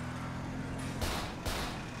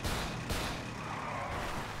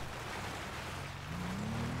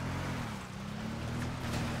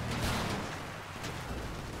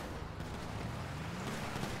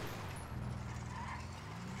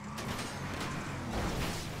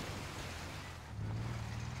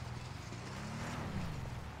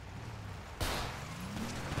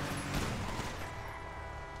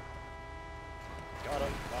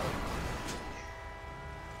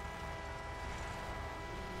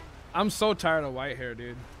 I'm so tired of white hair,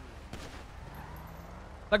 dude.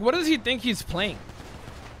 Like, what does he think he's playing?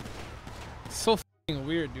 It's so fucking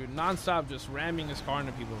weird, dude. Non-stop just ramming his car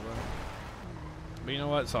into people, bro. But you know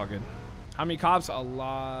what? It's all good. How many cops? A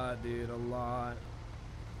lot, dude. A lot.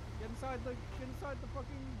 Get inside the fucking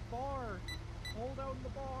bar. Hold out in the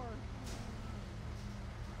bar.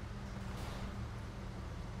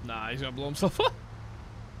 Nah, he's gonna blow himself up.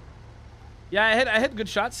 Yeah, I hit good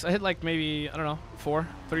shots. I hit like maybe, I don't know,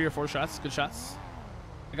 3 or 4 shots. Good shots.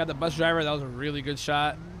 I got the bus driver. That was a really good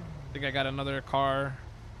shot. I think I got another cop,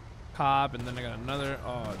 and then I got another.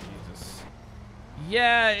 Oh Jesus.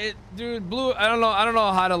 Yeah, dude, Blue. I don't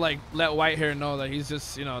know how to like let white hair know that he's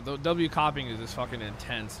just, you know, the W copping is just fucking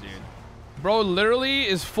intense, dude. Bro literally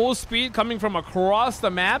is full speed coming from across the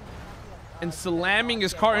map and slamming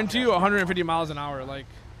his car into you 150 miles an hour. Like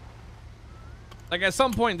at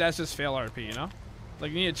some point that's just fail RP, you know?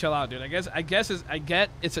 Like, you need to chill out, dude. I get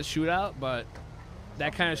it's a shootout, but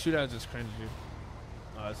that kind of shootout is just cringe, dude.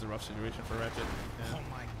 Oh, that's a rough situation for Ratchet. Yeah. Oh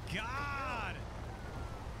my god!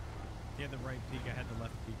 He had the right peak, I had the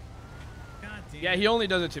left peak. God damn. Yeah, he only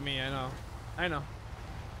does it to me. I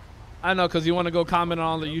know, because you want to go comment on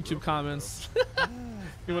all the YouTube comments.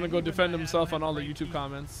 You want to go defend himself on all the YouTube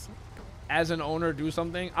comments. As an owner, do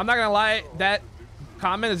something. I'm not gonna lie, that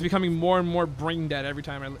comment is becoming more and more brain dead every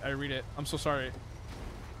time I read it. I'm so sorry.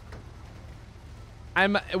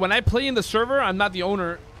 When I play in the server, I'm not the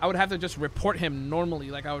owner. I would have to just report him normally,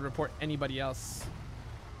 like I would report anybody else.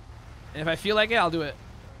 And if I feel like it, I'll do it.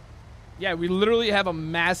 Yeah, we literally have a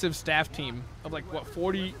massive staff team of like what,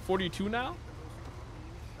 42 now.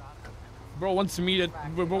 Bro wants me to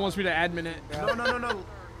admin it.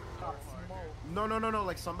 No.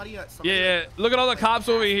 Like somebody. Yeah. Look at all the cops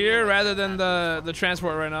over here rather than the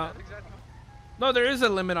transport right now. No, there is a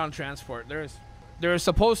limit on transport. There's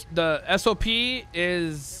supposed, the SOP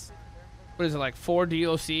is, what is it, like 4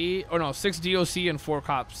 DOC, or no, 6 DOC and 4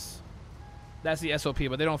 cops. That's the SOP,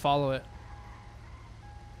 but they don't follow it.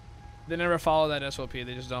 They never follow that SOP.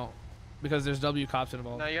 They just don't, because there's W cops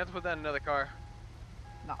involved. No, you have to put that in another car.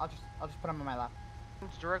 No, I'll just put them on my lap.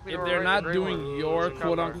 Directly If they're not doing your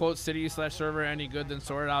quote-unquote city/server any good, then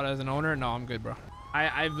sort it out as an owner. No, I'm good, bro.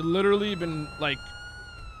 I've literally been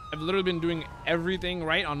doing everything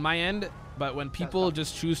right on my end, but when people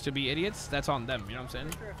just choose to be idiots, that's on them. You know what I'm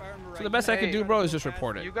saying? So the best I can do, bro, is just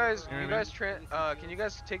report it. You guys, can you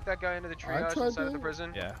guys take that guy into the triage inside of the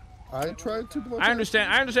prison? Yeah. I tried to blow. I understand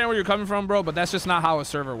where you're coming from, bro, but that's just not how a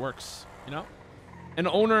server works. You know, an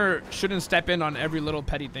owner shouldn't step in on every little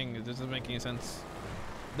petty thing. It doesn't make any sense.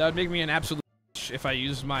 That would make me an absolute if I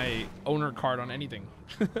used my owner card on anything.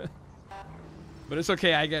 But it's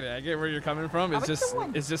okay. I get it. I get where you're coming from. It's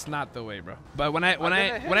just not the way, bro. But when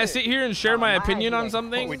I sit here and share my opinion on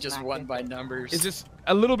something, we just won by numbers. It's just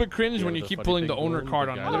a little bit cringe when you keep pulling the owner card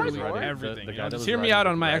on literally everything. You know? Just hear me out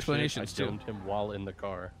on my explanations too. I filmed him while in the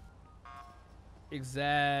car.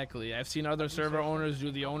 Exactly. I've seen other server owners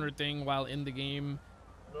do the owner thing while in the game.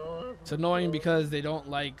 It's annoying because they don't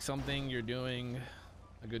like something you're doing.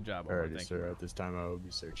 A good job. Alrighty, sir. At this time, I will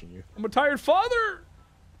be searching you. I'm a tired father.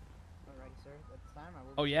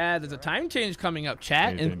 Oh yeah, there's a time change coming up,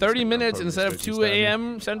 chat. In 30 minutes, instead of 2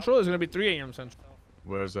 a.m. Central, it's gonna be 3 a.m. Central.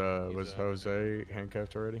 Was Jose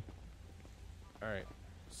handcuffed already? All right.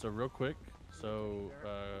 So real quick,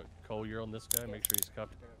 Cole, you're on this guy. Make sure he's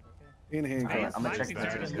cuffed. In handcuffs. I'm gonna check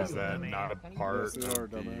that. Is that not a part of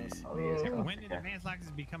the... When did advanced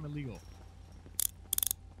lockpicks become illegal?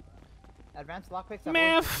 Advanced lockpicks.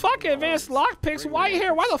 Man, fuck advanced lockpicks. White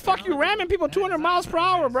hair. Why the fuck you ramming people 200 miles per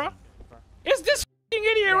hour, bro? It's this fucking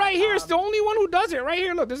idiot right here. It's the only one who does it right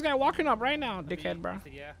here. Look, this guy walking up right now, dickhead, bro.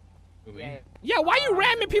 Yeah, why you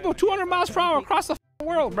ramming people 200 miles per hour across the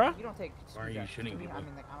world, bro? Why are you shooting people?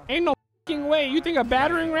 Ain't no fucking way. You think a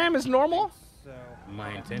battering ram is normal?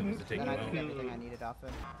 My intent was to take you out.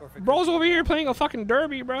 Bro's over here playing a fucking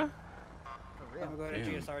derby, bro.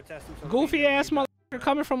 Goofy ass motherfucker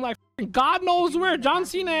coming from like God knows where. John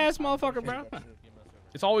Cena ass motherfucker, bro.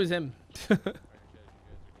 It's always him.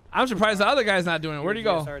 I'm surprised the other guy's not doing it. Where'd he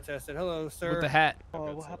go? Hello, sir. With the hat.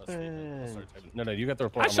 Oh, what happened? No, you got the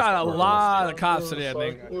report. I shot a lot of cops today, I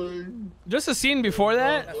think. Just the scene before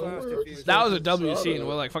that, that was a W scene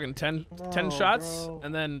with like fucking 10 shots.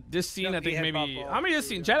 And then this scene, I think maybe, how many this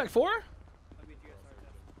scene? Chat, like 4?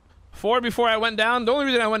 4 before I went down. The only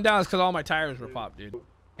reason I went down is because all my tires were popped, dude.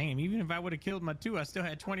 Damn, even if I would have killed my 2, I still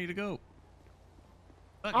had 20 to go.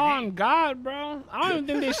 On God, bro. I don't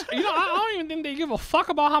even think they, I don't even think they give a fuck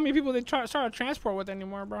about how many people they start to transport with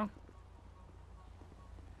anymore, bro.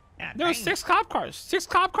 There were 6 cop cars. 6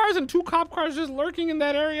 cop cars and 2 cop cars just lurking in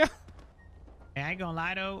that area. Hey, I ain't gonna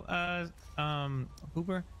lie though,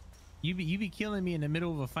 Hooper. You be killing me in the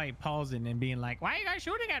middle of a fight, pausing and being like, "Why are you guys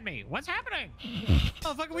shooting at me? What's happening?"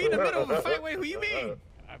 Motherfucker, we in the middle of a fight. Wait, who you mean?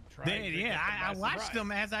 I'm trying. Yeah, I watched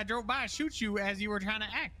them as I drove by shoot you as you were trying to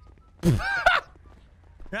act.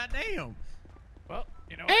 God damn. Well,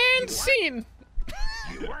 you know. And scene.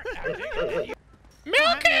 You weren't acting.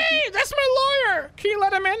 Milky! That's my lawyer! Can you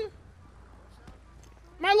let him in?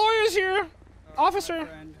 My lawyer's here. Officer.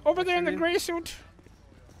 Over there in the gray suit.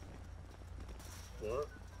 What?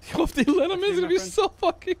 Yo, if they let him in, it's gonna be so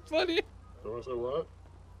fucking funny. Do I say what?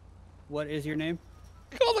 What is your name?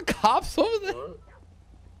 Call the cops over there. What?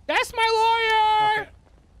 That's my lawyer! Okay.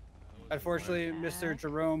 Unfortunately, Mr.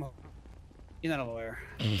 Jerome, he's not a lawyer.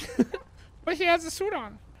 But he has a suit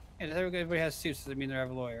on. Yeah, everybody has suits, doesn't mean they have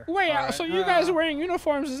a lawyer. Wait, so you guys are wearing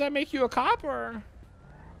uniforms, does that make you a cop, or?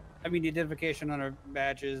 I mean, the identification on our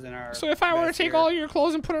badges and our... So if I were to take all your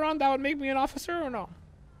clothes and put it on, that would make me an officer, or no?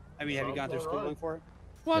 I mean, have you gone through schooling for it?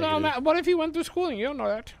 Well, no, what if you went through schooling? You don't know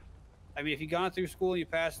that. I mean, if you've gone through school, you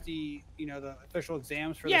passed the, the official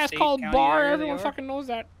exams for the yeah, state, it's called county bar. area Everyone fucking knows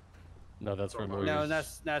that. No, that's for lawyers. No,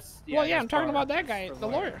 that's yeah. Well, yeah, that's I'm talking bar. about that guy, the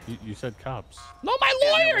lawyer. You said cops. No, my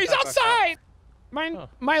lawyer, he's outside. Oh.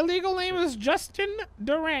 My legal name is Justin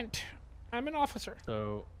Durant. I'm an officer.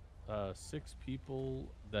 So, 6 people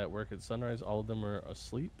that work at Sunrise, all of them are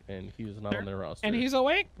asleep, and he is not on their roster. And he's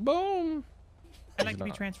awake. Boom. I'd like to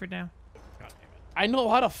be transferred now. I know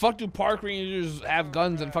how the fuck do park rangers have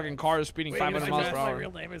guns and fucking cars speeding 500 miles per hour. My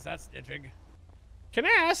real name is that snitching. Can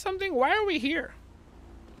I ask something? Why are we here?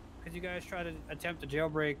 Because you guys tried to attempt a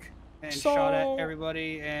jailbreak and shot at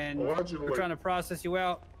everybody, and we're trying to process you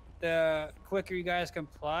out. The quicker you guys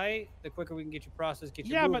comply, the quicker we can get you processed, get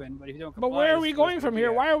you moving. But if you don't comply, but where are we going from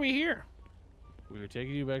here? Why are we here? We were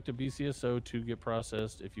taking you back to BCSO to get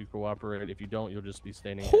processed. If you cooperate, if you don't, you'll just be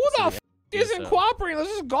standing. Who the f isn't cooperating?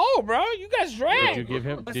 Let's just go, bro. You guys drag. Did you give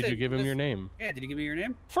him? Did you give him your name? Yeah. Did you give me your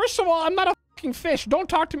name? First of all, I'm not a fucking fish. Don't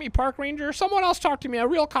talk to me, park ranger. Someone else talk to me. A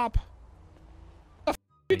real cop. The f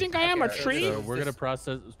you think I am, a tree? So we're gonna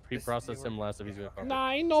pre-process him last if he's gonna.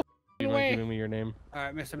 Nah, ain't no You way. mind giving me your name? All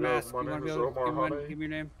right, Mr. Mask, you want to give me your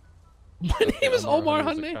name? My name is Omar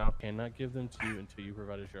Honey. Cannot give them to you until you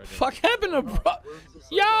provide us your identity. Fuck happened to bro?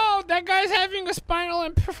 Yo, that guy's having a spinal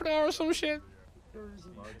epiphany or some shit.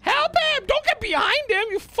 Help him! Don't get behind him,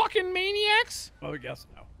 you fucking maniacs! Oh, yes,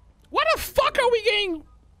 no. What the fuck are we getting?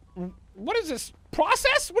 What is this?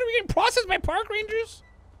 Processed? What are we getting processed by park rangers?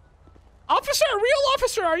 Officer, a real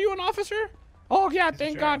officer. Are you an officer? Oh yeah,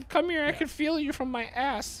 thank God. Come here. I can feel you from my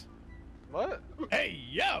ass. What? Hey,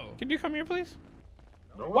 yo! Can you come here, please?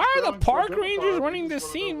 Why are the park rangers running this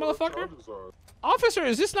scene, motherfucker? Officer,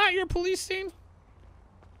 is this not your police scene?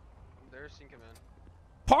 There's scene command.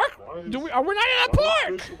 Park? We're not in a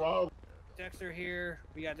park! Dexter here.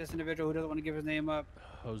 We got this individual who doesn't want to give his name up.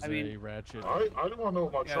 Jose Ratchet. I don't want to know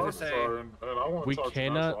what my charges are, and I want to talk to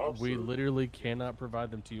the officer. We literally cannot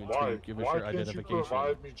provide them to you until you give us your identification. Why can't you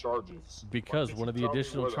provide me charges? Because one of the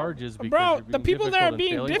additional charges, Bro, the people that are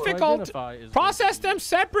being difficult, process them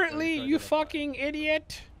separately, you fucking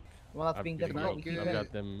idiot. Well, that's being difficult. I've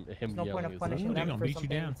got them. Him no point of punishing them for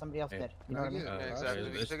something somebody else did. You know what I mean?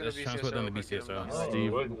 Exactly. Let's transfer them to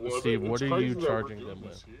BCSO. Steve, what are you charging them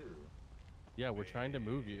with? Yeah, we're trying to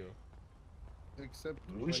move you. Except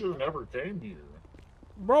we should have never came here.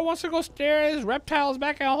 Bro wants to go stare at his reptiles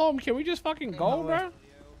back at home. Can we just fucking go, bro?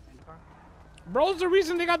 Bro's the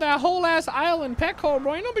reason they got that whole ass aisle in Petco,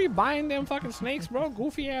 bro. Ain't nobody buying them fucking snakes, bro.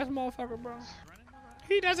 Goofy ass motherfucker, bro.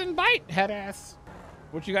 He doesn't bite, head ass.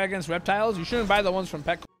 What you got against reptiles? You shouldn't buy the ones from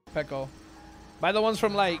Petco. Buy the ones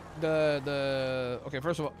from like the. Okay,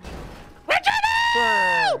 first of all, Richard,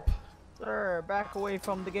 help! Sir, back away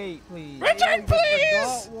from the gate, please. Richard,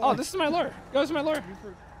 please! Oh, this is my lawyer. This is my lawyer.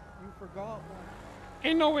 You forgot one.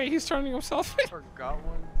 Ain't no way he's turning himself in. Forgot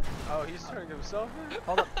one? Oh, he's turning himself in?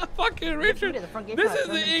 Hold up. Fucking Richard. This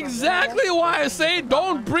is exactly why I say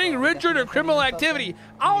don't bring Richard to criminal activity.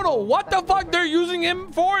 I don't know what the fuck they're using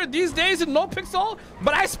him for these days in No Pixel,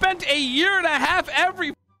 but I spent a year and a half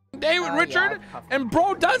every day with Richard, and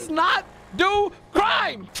bro does not do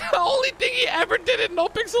crime. The only thing he ever did in No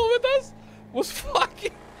Pixel with us was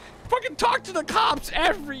fucking talk to the cops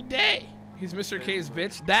every day. He's Mr. K's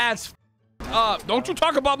bitch. That's up. Don't you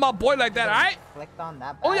talk about my boy like that, alright? Clicked on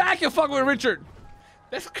that. Only I can fuck with Richard.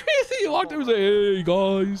 That's crazy. He walked in and was like, hey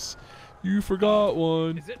guys, you forgot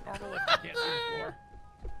one. Is it normal if you can't see the floor?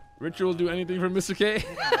 Richard will do anything for Mr. K.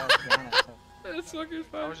 That's fucking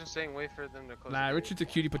fun. I was just saying, wait for them to close. Nah, Richard's a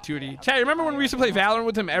cutie patootie. Chad, remember when we used to play Valorant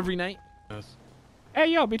with him every night? Yes. Hey,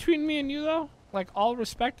 yo, between me and you, though, like, all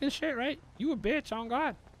respect and shit, right? You a bitch, on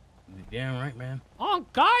God. Damn right, man. Oh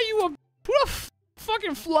God, who the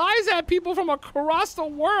fucking flies at people from across the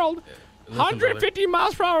world? Listen, 150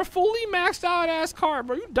 miles per hour, fully maxed out ass car,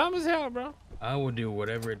 bro. You dumb as hell, bro. I will do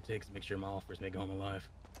whatever it takes to make sure my offers make it home alive.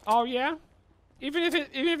 Oh yeah, even if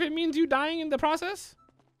it means you dying in the process.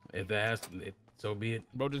 If that has, so be it.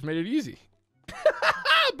 Bro just made it easy.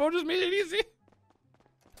 Bro just made it easy.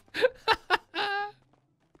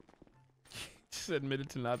 Just admitted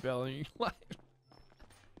to not bailing.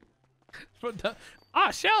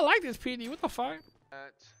 Shit, I like this PD. What the fuck?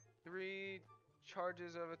 At 3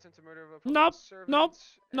 charges of attempted murder of a public Nope, servant nope.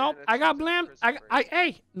 and I got attempted blamed. prison break.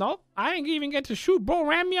 Hey, nope. I didn't even get to shoot. Bro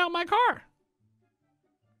ran me out my car.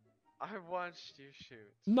 I watched you shoot.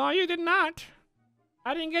 No, you did not.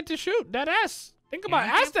 I didn't get to shoot. That ass. Think about it.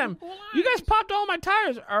 Ask them. You guys popped all my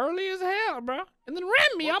tires early as hell, bro. And then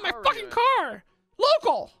ran me out my fucking car.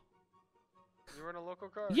 Local. You were in a local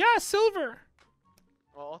car? Yeah, silver.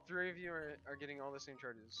 Well, all 3 of you are getting all the same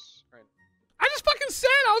charges, right? I just fucking said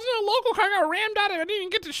I was in a local car. I got rammed out of it. I didn't even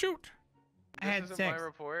get to shoot. This isn't my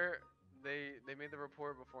report. They made the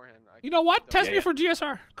report beforehand. You know what? Test me for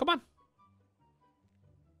GSR. Come on.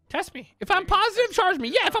 Test me. If I'm positive, charge me.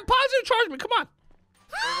 Yeah, if I'm positive, charge me. Come on.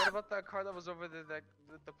 Wait, what about that car that was over there?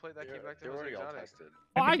 The plate that came back to was exotic.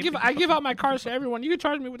 Oh, I give out my cars to everyone. You can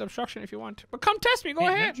charge me with obstruction if you want. But come test me. Go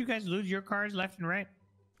ahead. Don't you guys lose your cars left and right?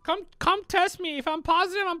 Come test me. If I'm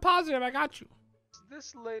positive, I'm positive. I got you.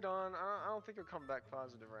 This late on, I don't think it'll come back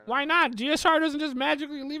positive right now. Why not? GSR doesn't just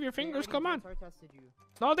magically leave your fingers. Come on.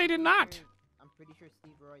 No, they did not. I'm pretty sure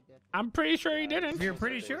Steve Roy did. I'm pretty sure he didn't. If you're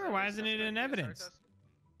pretty sure, why isn't it in evidence?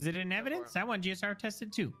 Is it in evidence? I want GSR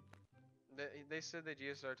tested too. They said they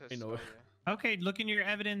GSR tested. know it. Okay, look in your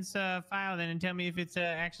evidence file then and tell me if it's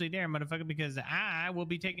actually there, motherfucker, because I will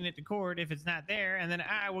be taking it to court if it's not there, and then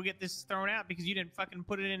I will get this thrown out because you didn't fucking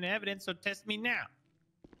put it into evidence, so test me now.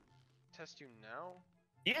 Test you now?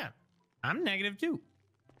 Yeah, I'm negative too.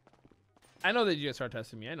 I know that GSR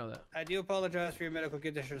tested me. I know that. I do apologize for your medical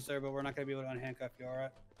condition, sir, but we're not going to be able to unhandcuff you, all right?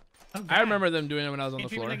 Oh, I remember them doing it when I was on the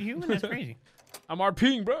treat me floor. like a human? That's crazy. I'm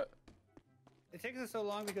RPing, bro. It takes us so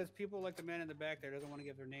long because people like the man in the back there doesn't want to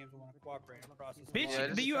give their names and want to cooperate in the process.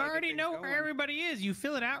 Bitch, but you already know where everybody is. You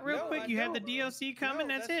fill it out real quick. You have the DLC coming.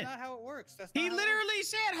 That's it. That's not how it works. He literally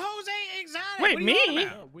said Jose Exotic. Wait, what are you me?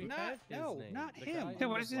 on about? Not him. Hey,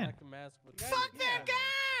 what is his name? Fuck that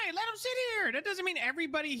guy! Let him sit here. That doesn't mean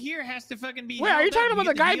everybody here has to fucking be. Wait, are you talking about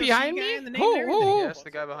the guy behind me? Who? Yes, the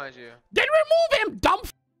guy behind you. Then remove him, dumb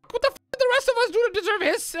f. What the f did the rest of us do to deserve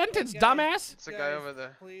his sentence, dumbass? It's the guy over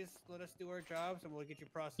there. Please let us do our jobs and we'll get you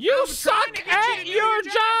processed. You suck at your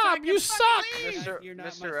job. You suck.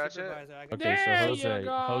 Mr. Ratchet. Okay, so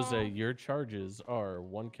Jose, your charges are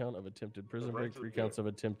 1 count of attempted prison break, 3 counts of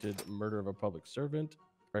attempted murder of a public servant.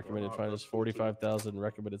 Recommended fine is 45,000.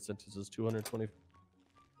 Recommended sentence is 220.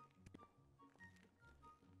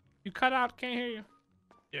 You cut out. Can't hear you.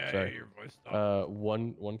 Yeah, I hear your voice.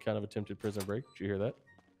 One count of attempted prison break. Did you hear that?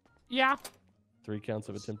 Yeah. 3 counts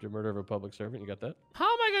of attempted murder of a public servant. You got that? How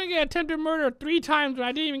am I gonna get attempted murder 3 times when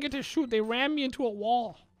I didn't even get to shoot? They rammed me into a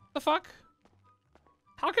wall. The fuck?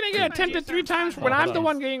 How can I get attempted 3 times when I'm the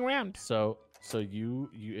one getting rammed? So you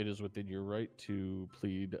it is within your right to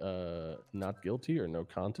plead not guilty or no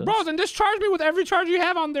contest. Bro, then just charge me with every charge you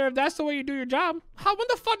have on there if that's the way you do your job. When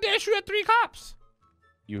the fuck did I shoot at 3 cops?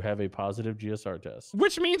 You have a positive GSR test.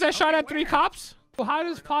 Which means I shot at 3 cops? Well, how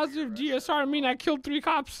does positive GSR mean I killed 3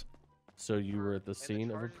 cops? So you were at the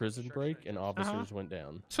scene of a prison break and officers went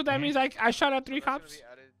down. So that means I shot at 3 cops?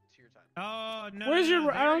 Oh, no. Where's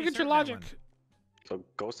your... I don't get your logic. So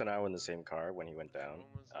Ghost and I were in the same car when he went down.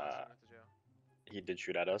 He did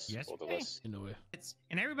shoot at us, both of us. In a way.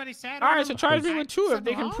 And everybody's sad. Alright, so charge me with 2 if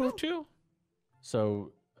they can prove 2.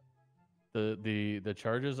 So the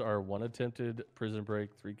charges are 1 attempted prison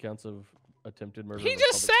break, 3 counts of attempted murder. He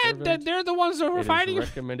just said that they're the ones that were fighting.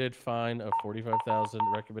 Recommended fine of 45,000.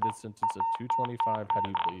 Recommended sentence of 225. How do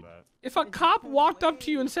you plead? If a cop walked up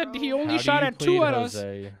to you and said he only shot at 2 at us,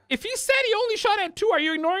 if he said he only shot at 2, are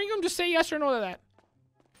you ignoring him? Just say yes or no to that.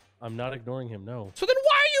 I'm not ignoring him. No. So then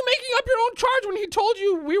why are you making up your own charge when he told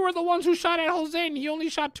you we were the ones who shot at Jose and he only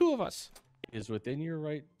shot 2 of us? It is within your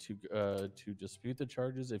right to dispute the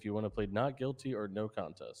charges if you want to plead not guilty or no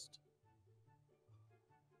contest.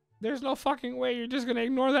 There's no fucking way you're just gonna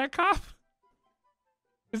ignore that cop.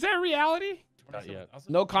 Is that reality? Not yet.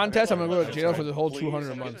 No contest. I'm gonna go to jail for the whole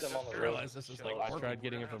 200 months. I tried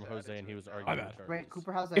getting it from Jose and he was arguing. Wait,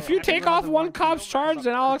 Cooper, how's that? If you take off 1 cop's charge,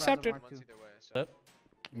 then I'll accept it.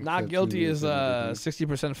 Not guilty is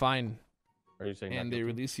 60% fine. Are you saying? And they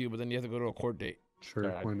release you, but then you have to go to a court date. Sure,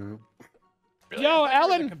 why not? Yo,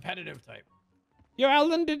 Ellen. Competitive type. Yo,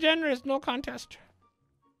 Ellen DeGeneres, no contest.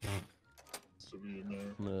 I'm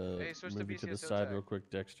gonna move you to the side real quick,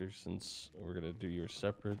 Dexter, since we're gonna do your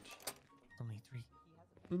separate. Only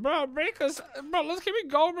 3. Bro, break us. Bro, let's keep it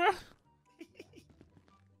go, bro.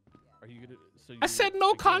 Are you gonna? So I said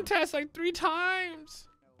no contest like 3 times.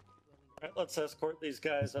 All right, let's escort these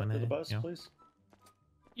guys up to the bus, please.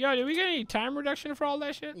 Yo, did we get any time reduction for all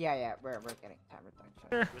that shit? Yeah, we're getting time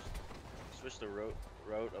reduction. Switch the route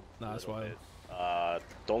up. Nah, that's why.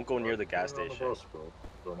 Don't go near the gas station.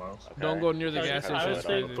 Don't go near the gas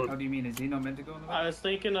station. How do you mean? Is he not meant to go in the I was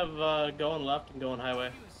thinking of going left and going highway.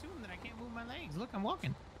 You assume that I can't move my legs. Look, I'm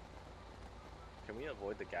walking. Can we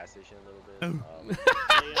avoid the gas station a little bit?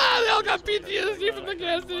 They all got PTSD from the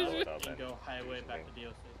gas station. And go highway back to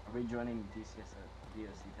DOC. Are we joining DOC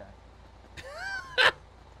tag?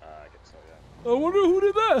 I guess so, yeah. I wonder who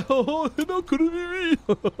did that. Oh, no, could it be me?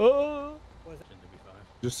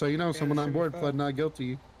 Just so you know, someone on board pled not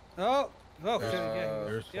guilty. Oh, yeah,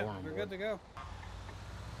 we're good to go.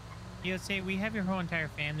 You say we have your whole entire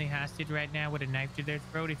family hostage right now with a knife to their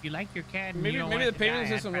throat. If you like your cat, and Maybe you don't the want it to payment die,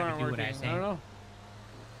 systems I'd aren't probably do working. what I say. I don't know.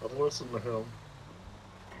 I'd listen to him.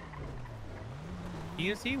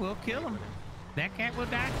 You see, we'll kill him. That cat will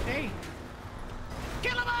die today.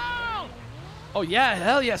 Kill them all! Oh yeah,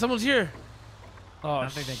 hell yeah, someone's here. Oh I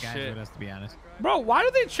don't think that guy's shit. with us, to be honest. Bro, why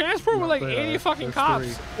do they transport with like 80 fucking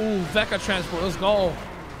cops? Ooh, Vecca transport, let's go.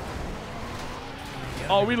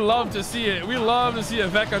 Oh, we love to see it. We love to see a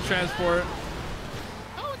Vecca transport.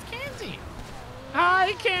 Oh, it's Kenzie.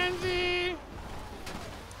 Hi, Kenzie.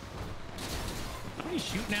 Somebody's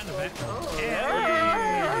shooting out the back.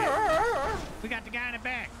 Yeah. We got the guy in the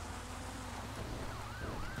back.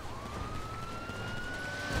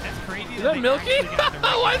 That's crazy. Is that Milky?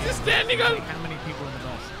 Why is he standing on? How many people in the bus?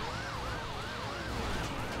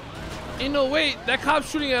 Ain't no wait, that cop's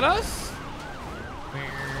shooting at us? Where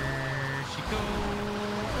she goes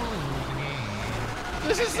again.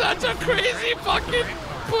 This is such a crazy fucking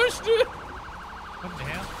push, dude. What the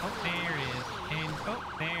hell? Oh, there it is. And oh,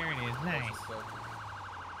 there it is. Nice.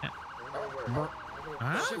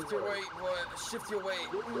 Huh? Shift your weight, boy. Shift your weight.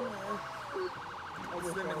 I'll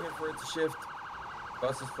slim in here for it to shift.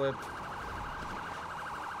 Bus is flipped.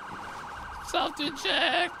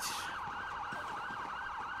 Self-eject.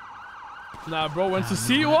 Nah, bro went to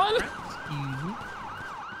C1.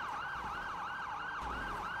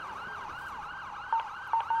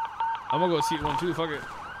 I'm gonna go C1 too. Fuck it.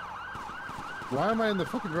 Why am I in the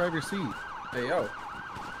fucking driver's seat? Hey, yo.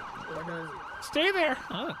 Stay there.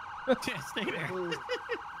 Huh? Yeah, stay there.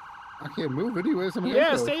 I can't move anyways. I'm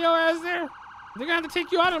Yeah, stay your ass there. They're gonna have to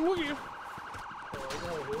take you out and move you.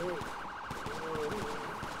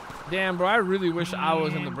 Damn, bro, I really wish I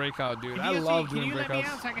was in the breakout, dude. I love doing breakouts. Can you let me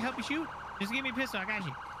out so I can help you shoot? Just give me a pistol, I got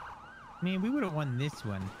you. Man, we would have won this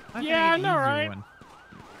one. Yeah, I know, right?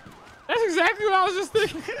 That's exactly what I was just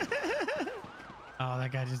thinking. Oh,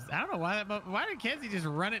 that guy just, I don't know why why did Kenzie just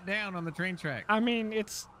run it down on the train track? I mean,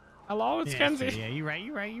 hello, it's Kenzie. Yeah, you're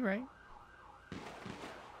right.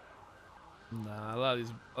 Nah, a lot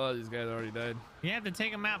of these guys already died. You have to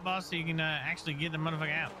take them out, boss, so you can actually get the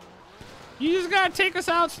motherfucker out. You just gotta take us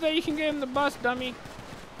out so that you can get in the bus, dummy.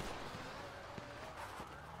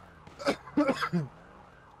 Secure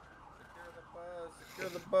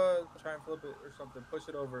the bus. Try and flip it or something. Push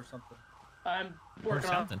it over or something. I'm working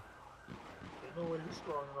on something.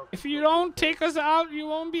 If you don't take us out, you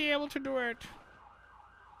won't be able to do it.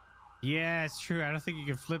 Yeah, it's true. I don't think you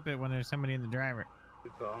can flip it when there's somebody in the driver.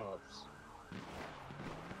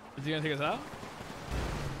 Is he gonna take us out?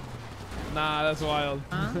 Nah, that's wild.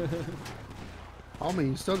 Huh? Homie,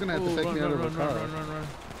 you're still gonna have to take me out of the car. Run.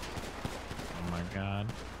 Oh my god.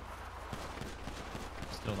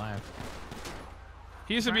 Still alive.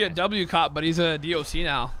 He used to be a W cop, but he's a DOC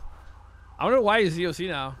now. I wonder why he's DOC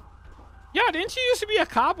now. Yeah, didn't you used to be a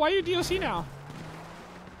cop? Why are you DOC now?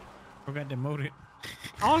 I got demoted.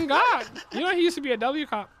 On God. You know he used to be a W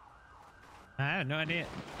cop. I have no idea.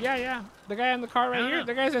 Yeah. The guy in the car right here.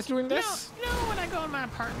 The guy that's doing this. You know when I go in my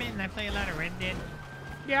apartment and I play a lot of Red Dead?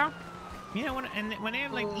 Yeah. You know, when they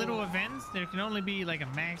have like little events, there can only be like a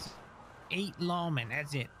max 8 lawmen.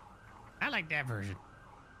 That's it. I like that version.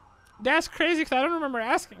 That's crazy because I don't remember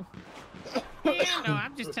asking. Yeah, no,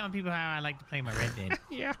 I'm just telling people how I like to play my Red Dead.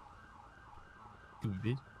 Yeah.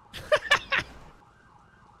 Stupid.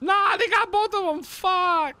 Nah, they got both of them.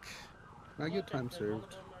 Fuck. I get time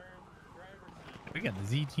served. We got the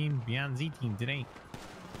Z team beyond Z team today.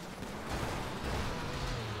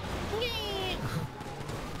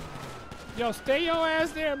 Yo, stay your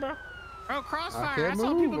ass there, bro. Oh, crossfire. I can't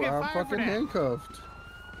saw people move. get I'm fired for fucking that. handcuffed.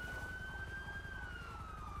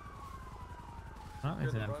 Well,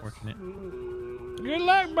 it's unfortunate. Good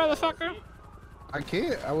luck, motherfucker. I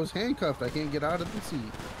can't. I was handcuffed. I can't get out of the seat.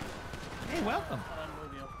 Hey, welcome.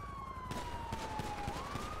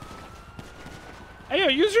 Hey, yo,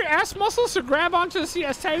 use your ass muscles to grab onto the seat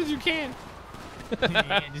as tight as you can.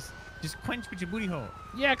 Yeah, just clench with your booty hole.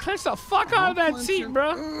 Yeah, clench the fuck out of that seat,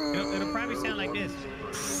 bro. It'll probably sound like this.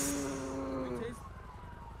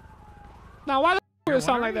 Now, why the f would it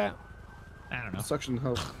sound like that? I don't know. Suction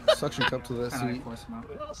cup to that seat.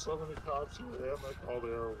 So many cops here. They have like all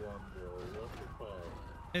their one, bro. What the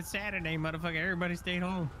fuck? It's Saturday, motherfucker. Everybody stayed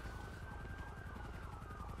home.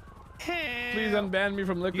 Please unban me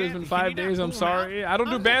from liquor. It's been 5 days. I'm sorry. I don't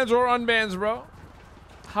do bans or unbans, bro.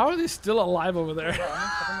 How are they still alive over there?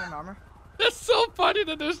 That's so funny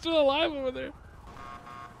that they're still alive over there.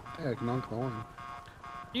 Yeah, come on.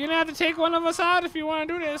 You're gonna have to take one of us out if you want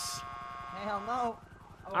to do this. Hell no.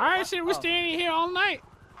 All right, shit, we're staying here all night.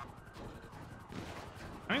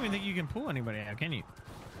 I don't even think you can pull anybody out, can you?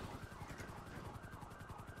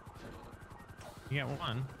 You got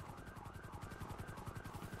one.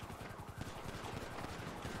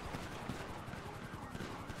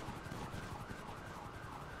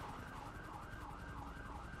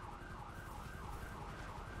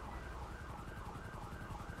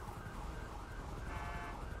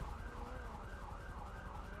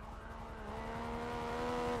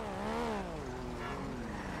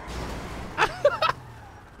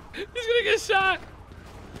 He's gonna get shot.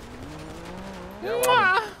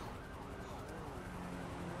 Mwah.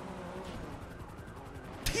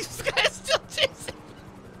 These guys still chasing.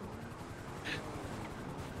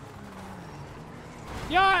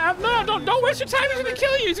 Yeah, no, don't waste your time. He's gonna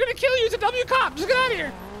kill you. He's gonna kill you. He's a W cop. Just get out of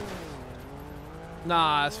here.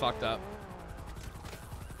 Nah, that's fucked up.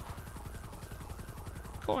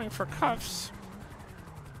 Going for cuffs.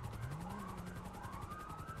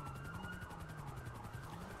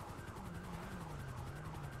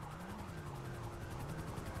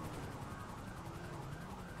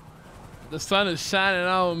 The sun is shining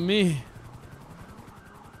on me.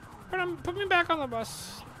 Put me back on the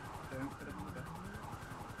bus.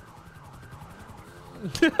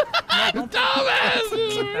 Dumbass!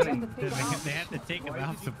 They have to take him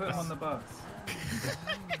off the bus. On the bus.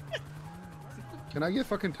 Can I get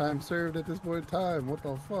fucking time served at this point in time? What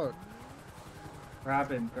the fuck? Grab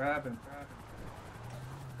him.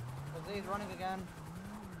 Jose's running again.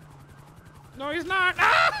 No, he's not.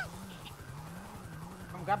 Ah!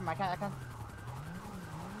 I'm grabbing him. I can't.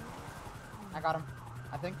 I got him.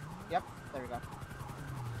 I think. Yep. There we go.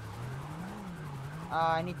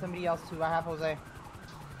 I need somebody else too. I have Jose.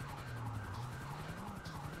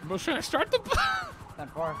 Bro, should I start the?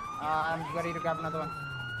 10-4. I'm ready to grab another one.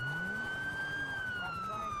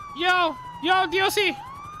 Yo, DOC.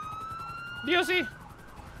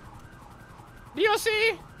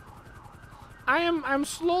 I'm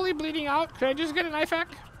slowly bleeding out. Could I just get an IFAC?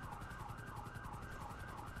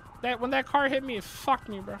 When that car hit me, it fucked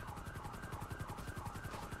me, bro.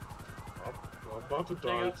 I'm about to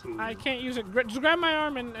die too. I can't use it. Just grab my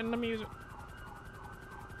arm and let me use it.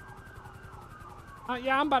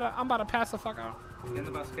 Yeah, I'm about to pass the fuck out. Get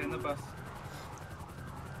in the bus.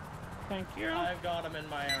 Thank you. I've got him in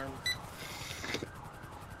my arms.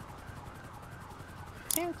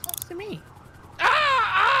 Damn close to me.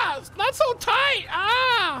 Ah! It's not so tight!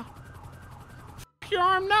 Ah! F your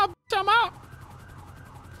arm now, bitch, I'm out.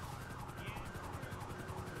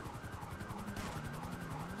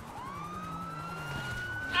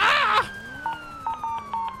 Ah!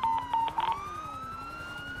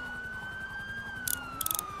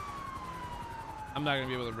 I'm not gonna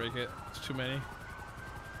be able to break it. It's too many.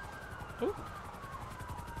 Ooh.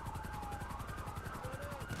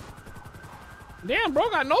 Damn, bro,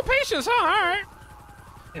 got no patience, huh? All right.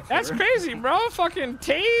 Yeah, that's sure. crazy, bro. Fucking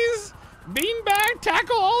tase, beanbag,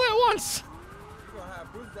 tackle all at once. You're gonna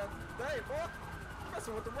have bruises after today, boy. You're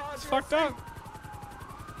messing with the wrong It's fucked up.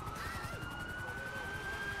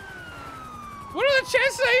 What are the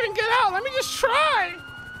chances I even get out? Let me just try.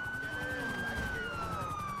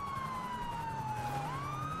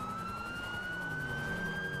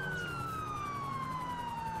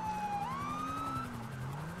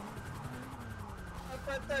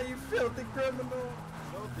 You filthy criminal.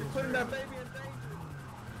 You're putting that baby in danger.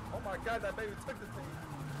 Oh my god, that baby took the thing.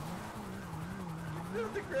 You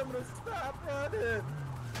filthy criminal, stop running.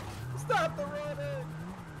 Stop the running.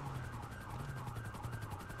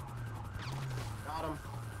 Got him.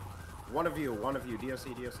 One of you.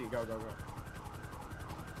 DOC, go.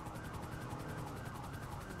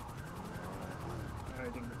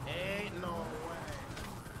 Ain't no way.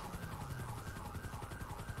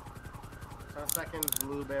 Seconds,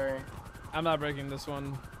 blueberry. I'm not breaking this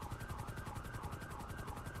one.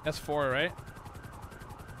 That's 4, right?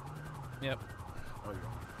 Yep.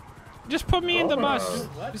 Just put me in the bus.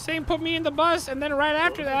 You're saying put me in the bus, and then right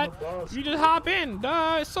after that, you just hop in.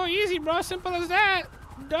 Duh. It's so easy, bro. Simple as that.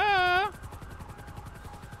 Duh.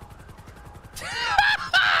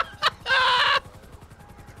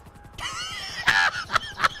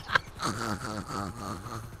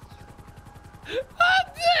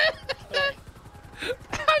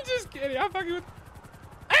 I'm just kidding. I'm fucking with.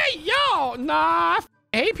 Hey, yo! Nah.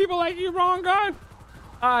 I hate people like you, wrong guy.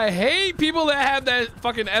 I hate people that have that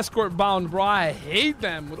fucking escort bound, bro. I hate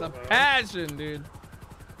them with a passion, dude.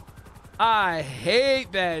 I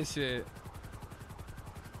hate that shit.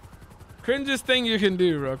 Cringest thing you can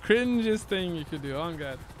do, bro. Cringest thing you can do. Oh,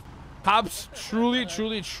 God. Cops truly,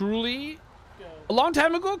 a long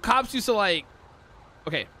time ago, cops used to like,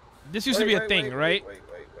 okay, this used to be a thing, right?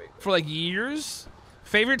 For like years.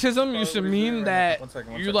 Favoritism used to mean that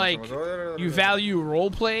you value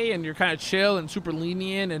role play and you're kind of chill and super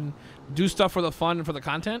lenient and do stuff for the fun and for the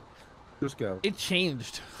content. Just go. It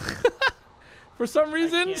changed. For some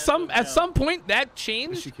reason, at some point that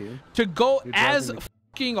changed to go as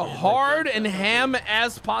fucking hard and ham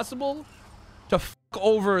as possible to fuck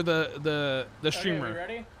over the streamer. Okay,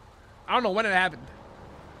 ready? I don't know when it happened,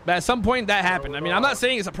 but at some point that happened. I mean, I'm not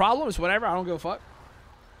saying it's a problem. It's whatever. I don't give a fuck.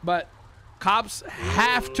 But cops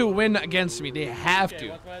have to win against me. They have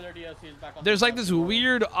to. There's like this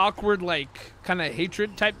weird, awkward, like kind of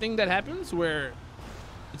hatred type thing that happens where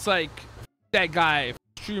it's like, that guy,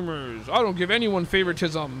 streamers, I don't give anyone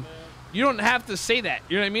favoritism. You don't have to say that.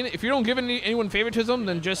 You know what I mean? If you don't give anyone favoritism,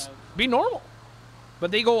 then just be normal.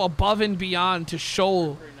 But they go above and beyond to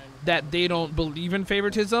show that they don't believe in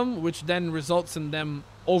favoritism, which then results in them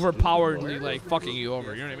overpoweredly like fucking you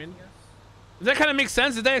over. You know what I mean? Does that kind of make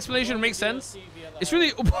sense? Does that explanation make sense? It's really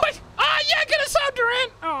what? Ah, yeah, get us out,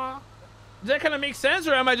 Durant. Aw. Does that kind of make sense,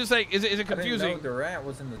 or am I just like, is it confusing? I didn't know Durant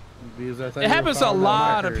was in the. It happens to a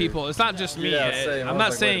lot of people. It's not just me. I'm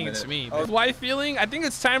not saying it's me. Why feeling? I think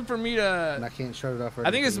it's time for me to. And I can't shut it off.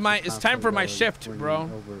 I think it's time for my shift,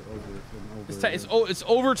 bro. It's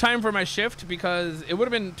overtime for my shift because it would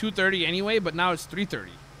have been 2:30 anyway, but now it's 3:30.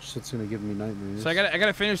 Shit's gonna give me nightmares. So I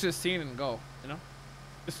gotta finish this scene and go. You know,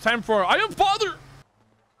 it's time for I am father.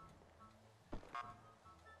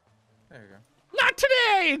 There you go. Not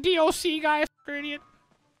today, DOC guy, idiot.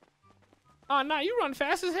 Oh, nah, you run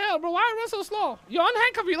fast as hell, bro. Why you run so slow? You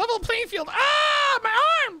unhandcuff me, level playing field. Ah,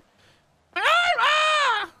 my arm! My arm!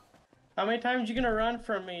 Ah! How many times are you gonna run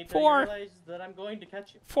from me till 4. you realize that I'm going to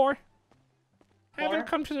catch you? 4. I haven't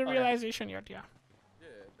come to the realization yet, yeah.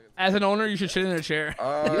 As an owner, you should sit in a chair.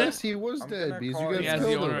 Yes, he was dead. Because you guys as the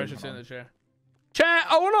killed owner, I him. should sit in the chair. Chat,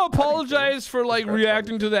 I want to apologize for like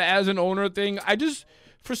reacting to the as an owner thing. I just,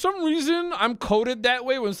 for some reason, I'm coded that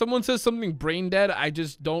way. When someone says something brain dead, I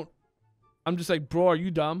just don't. I'm just like, bro, are you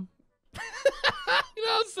dumb? You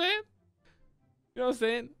know what I'm saying? You know what I'm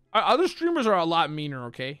saying? Our other streamers are a lot meaner,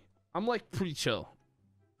 okay? I'm like pretty chill.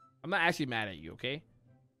 I'm not actually mad at you, okay?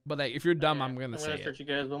 But like, if you're dumb, I'm gonna say it. Search you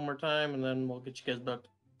guys one more time, and then we'll get you guys booked.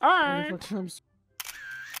 All right. Get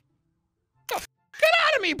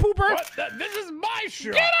out of me, pooper! What? This is my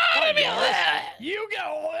show. Get out of me! You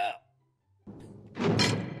go.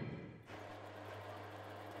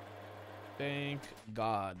 Thank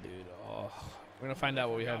God, dude. Oh, we're gonna find out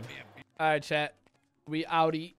what we have. All right, chat. We outie.